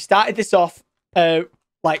know we started this off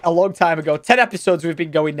like a long time ago. 10 episodes we've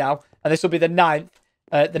been going now. And this will be the 9th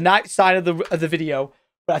side of the video.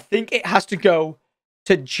 But I think it has to go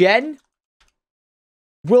to Jen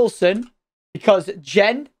Wilson, because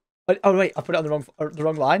Jen... Oh, wait, I put it on the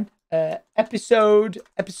wrong line. Episode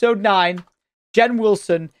 9, Jen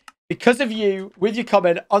Wilson, because of you, with your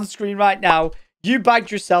comment on screen right now, you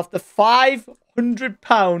bagged yourself the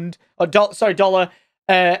 $500 dollar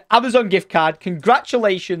Amazon gift card.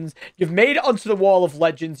 Congratulations. You've made it onto the wall of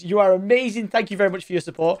legends. You are amazing. Thank you very much for your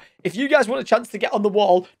support. If you guys want a chance to get on the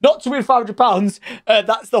wall, not to win £500,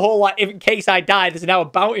 that's the whole, like, in case I die, there's now a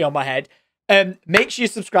bounty on my head. Make sure you're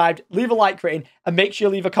subscribed, leave a like rating, and make sure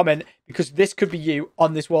you leave a comment, because this could be you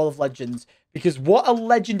on this wall of legends. Because what a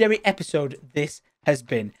legendary episode this has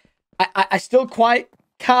been. I still quite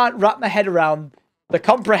can't wrap my head around the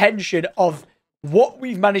comprehension of what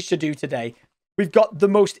we've managed to do today. We've got the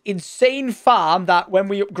most insane farm that when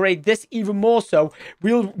we upgrade this even more so,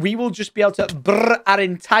 we will just be able to brr our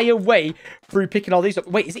entire way through picking all these up.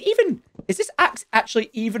 Wait, is this axe actually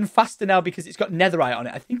even faster now because it's got netherite on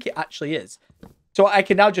it? I think it actually is. So I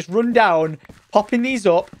can now just run down, popping these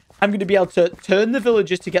up. I'm going to be able to turn the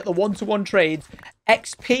villagers to get the one-to-one trades.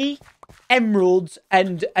 XP, emeralds,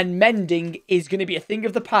 and mending is going to be a thing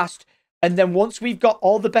of the past. And then once we've got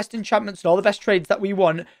all the best enchantments and all the best trades that we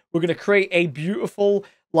want, we're going to create a beautiful,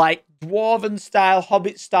 like, dwarven-style,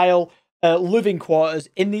 hobbit-style living quarters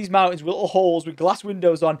in these mountains with little holes with glass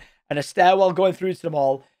windows on and a stairwell going through to them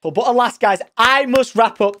all. But alas, guys, I must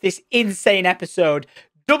wrap up this insane episode.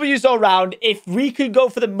 W's all round. If we could go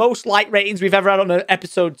for the most like ratings we've ever had on an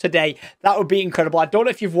episode today, that would be incredible. I don't know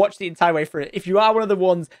if you've watched the entire way through it. If you are one of the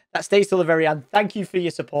ones that stays till the very end, thank you for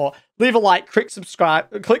your support. Leave a like, click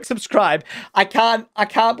subscribe. I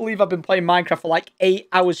can't believe I've been playing Minecraft for like 8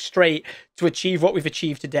 hours straight to achieve what we've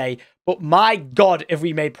achieved today. But my God, have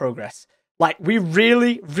we made progress. Like, we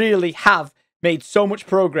really, really have made so much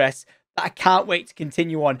progress that I can't wait to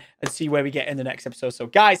continue on and see where we get in the next episode. So,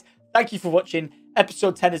 guys, thank you for watching.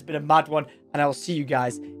 Episode 10 has been a mad one, and I will see you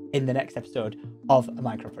guys in the next episode of a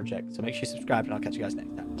Minecraft project. So make sure you subscribe, and I'll catch you guys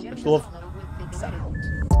next time. Much love.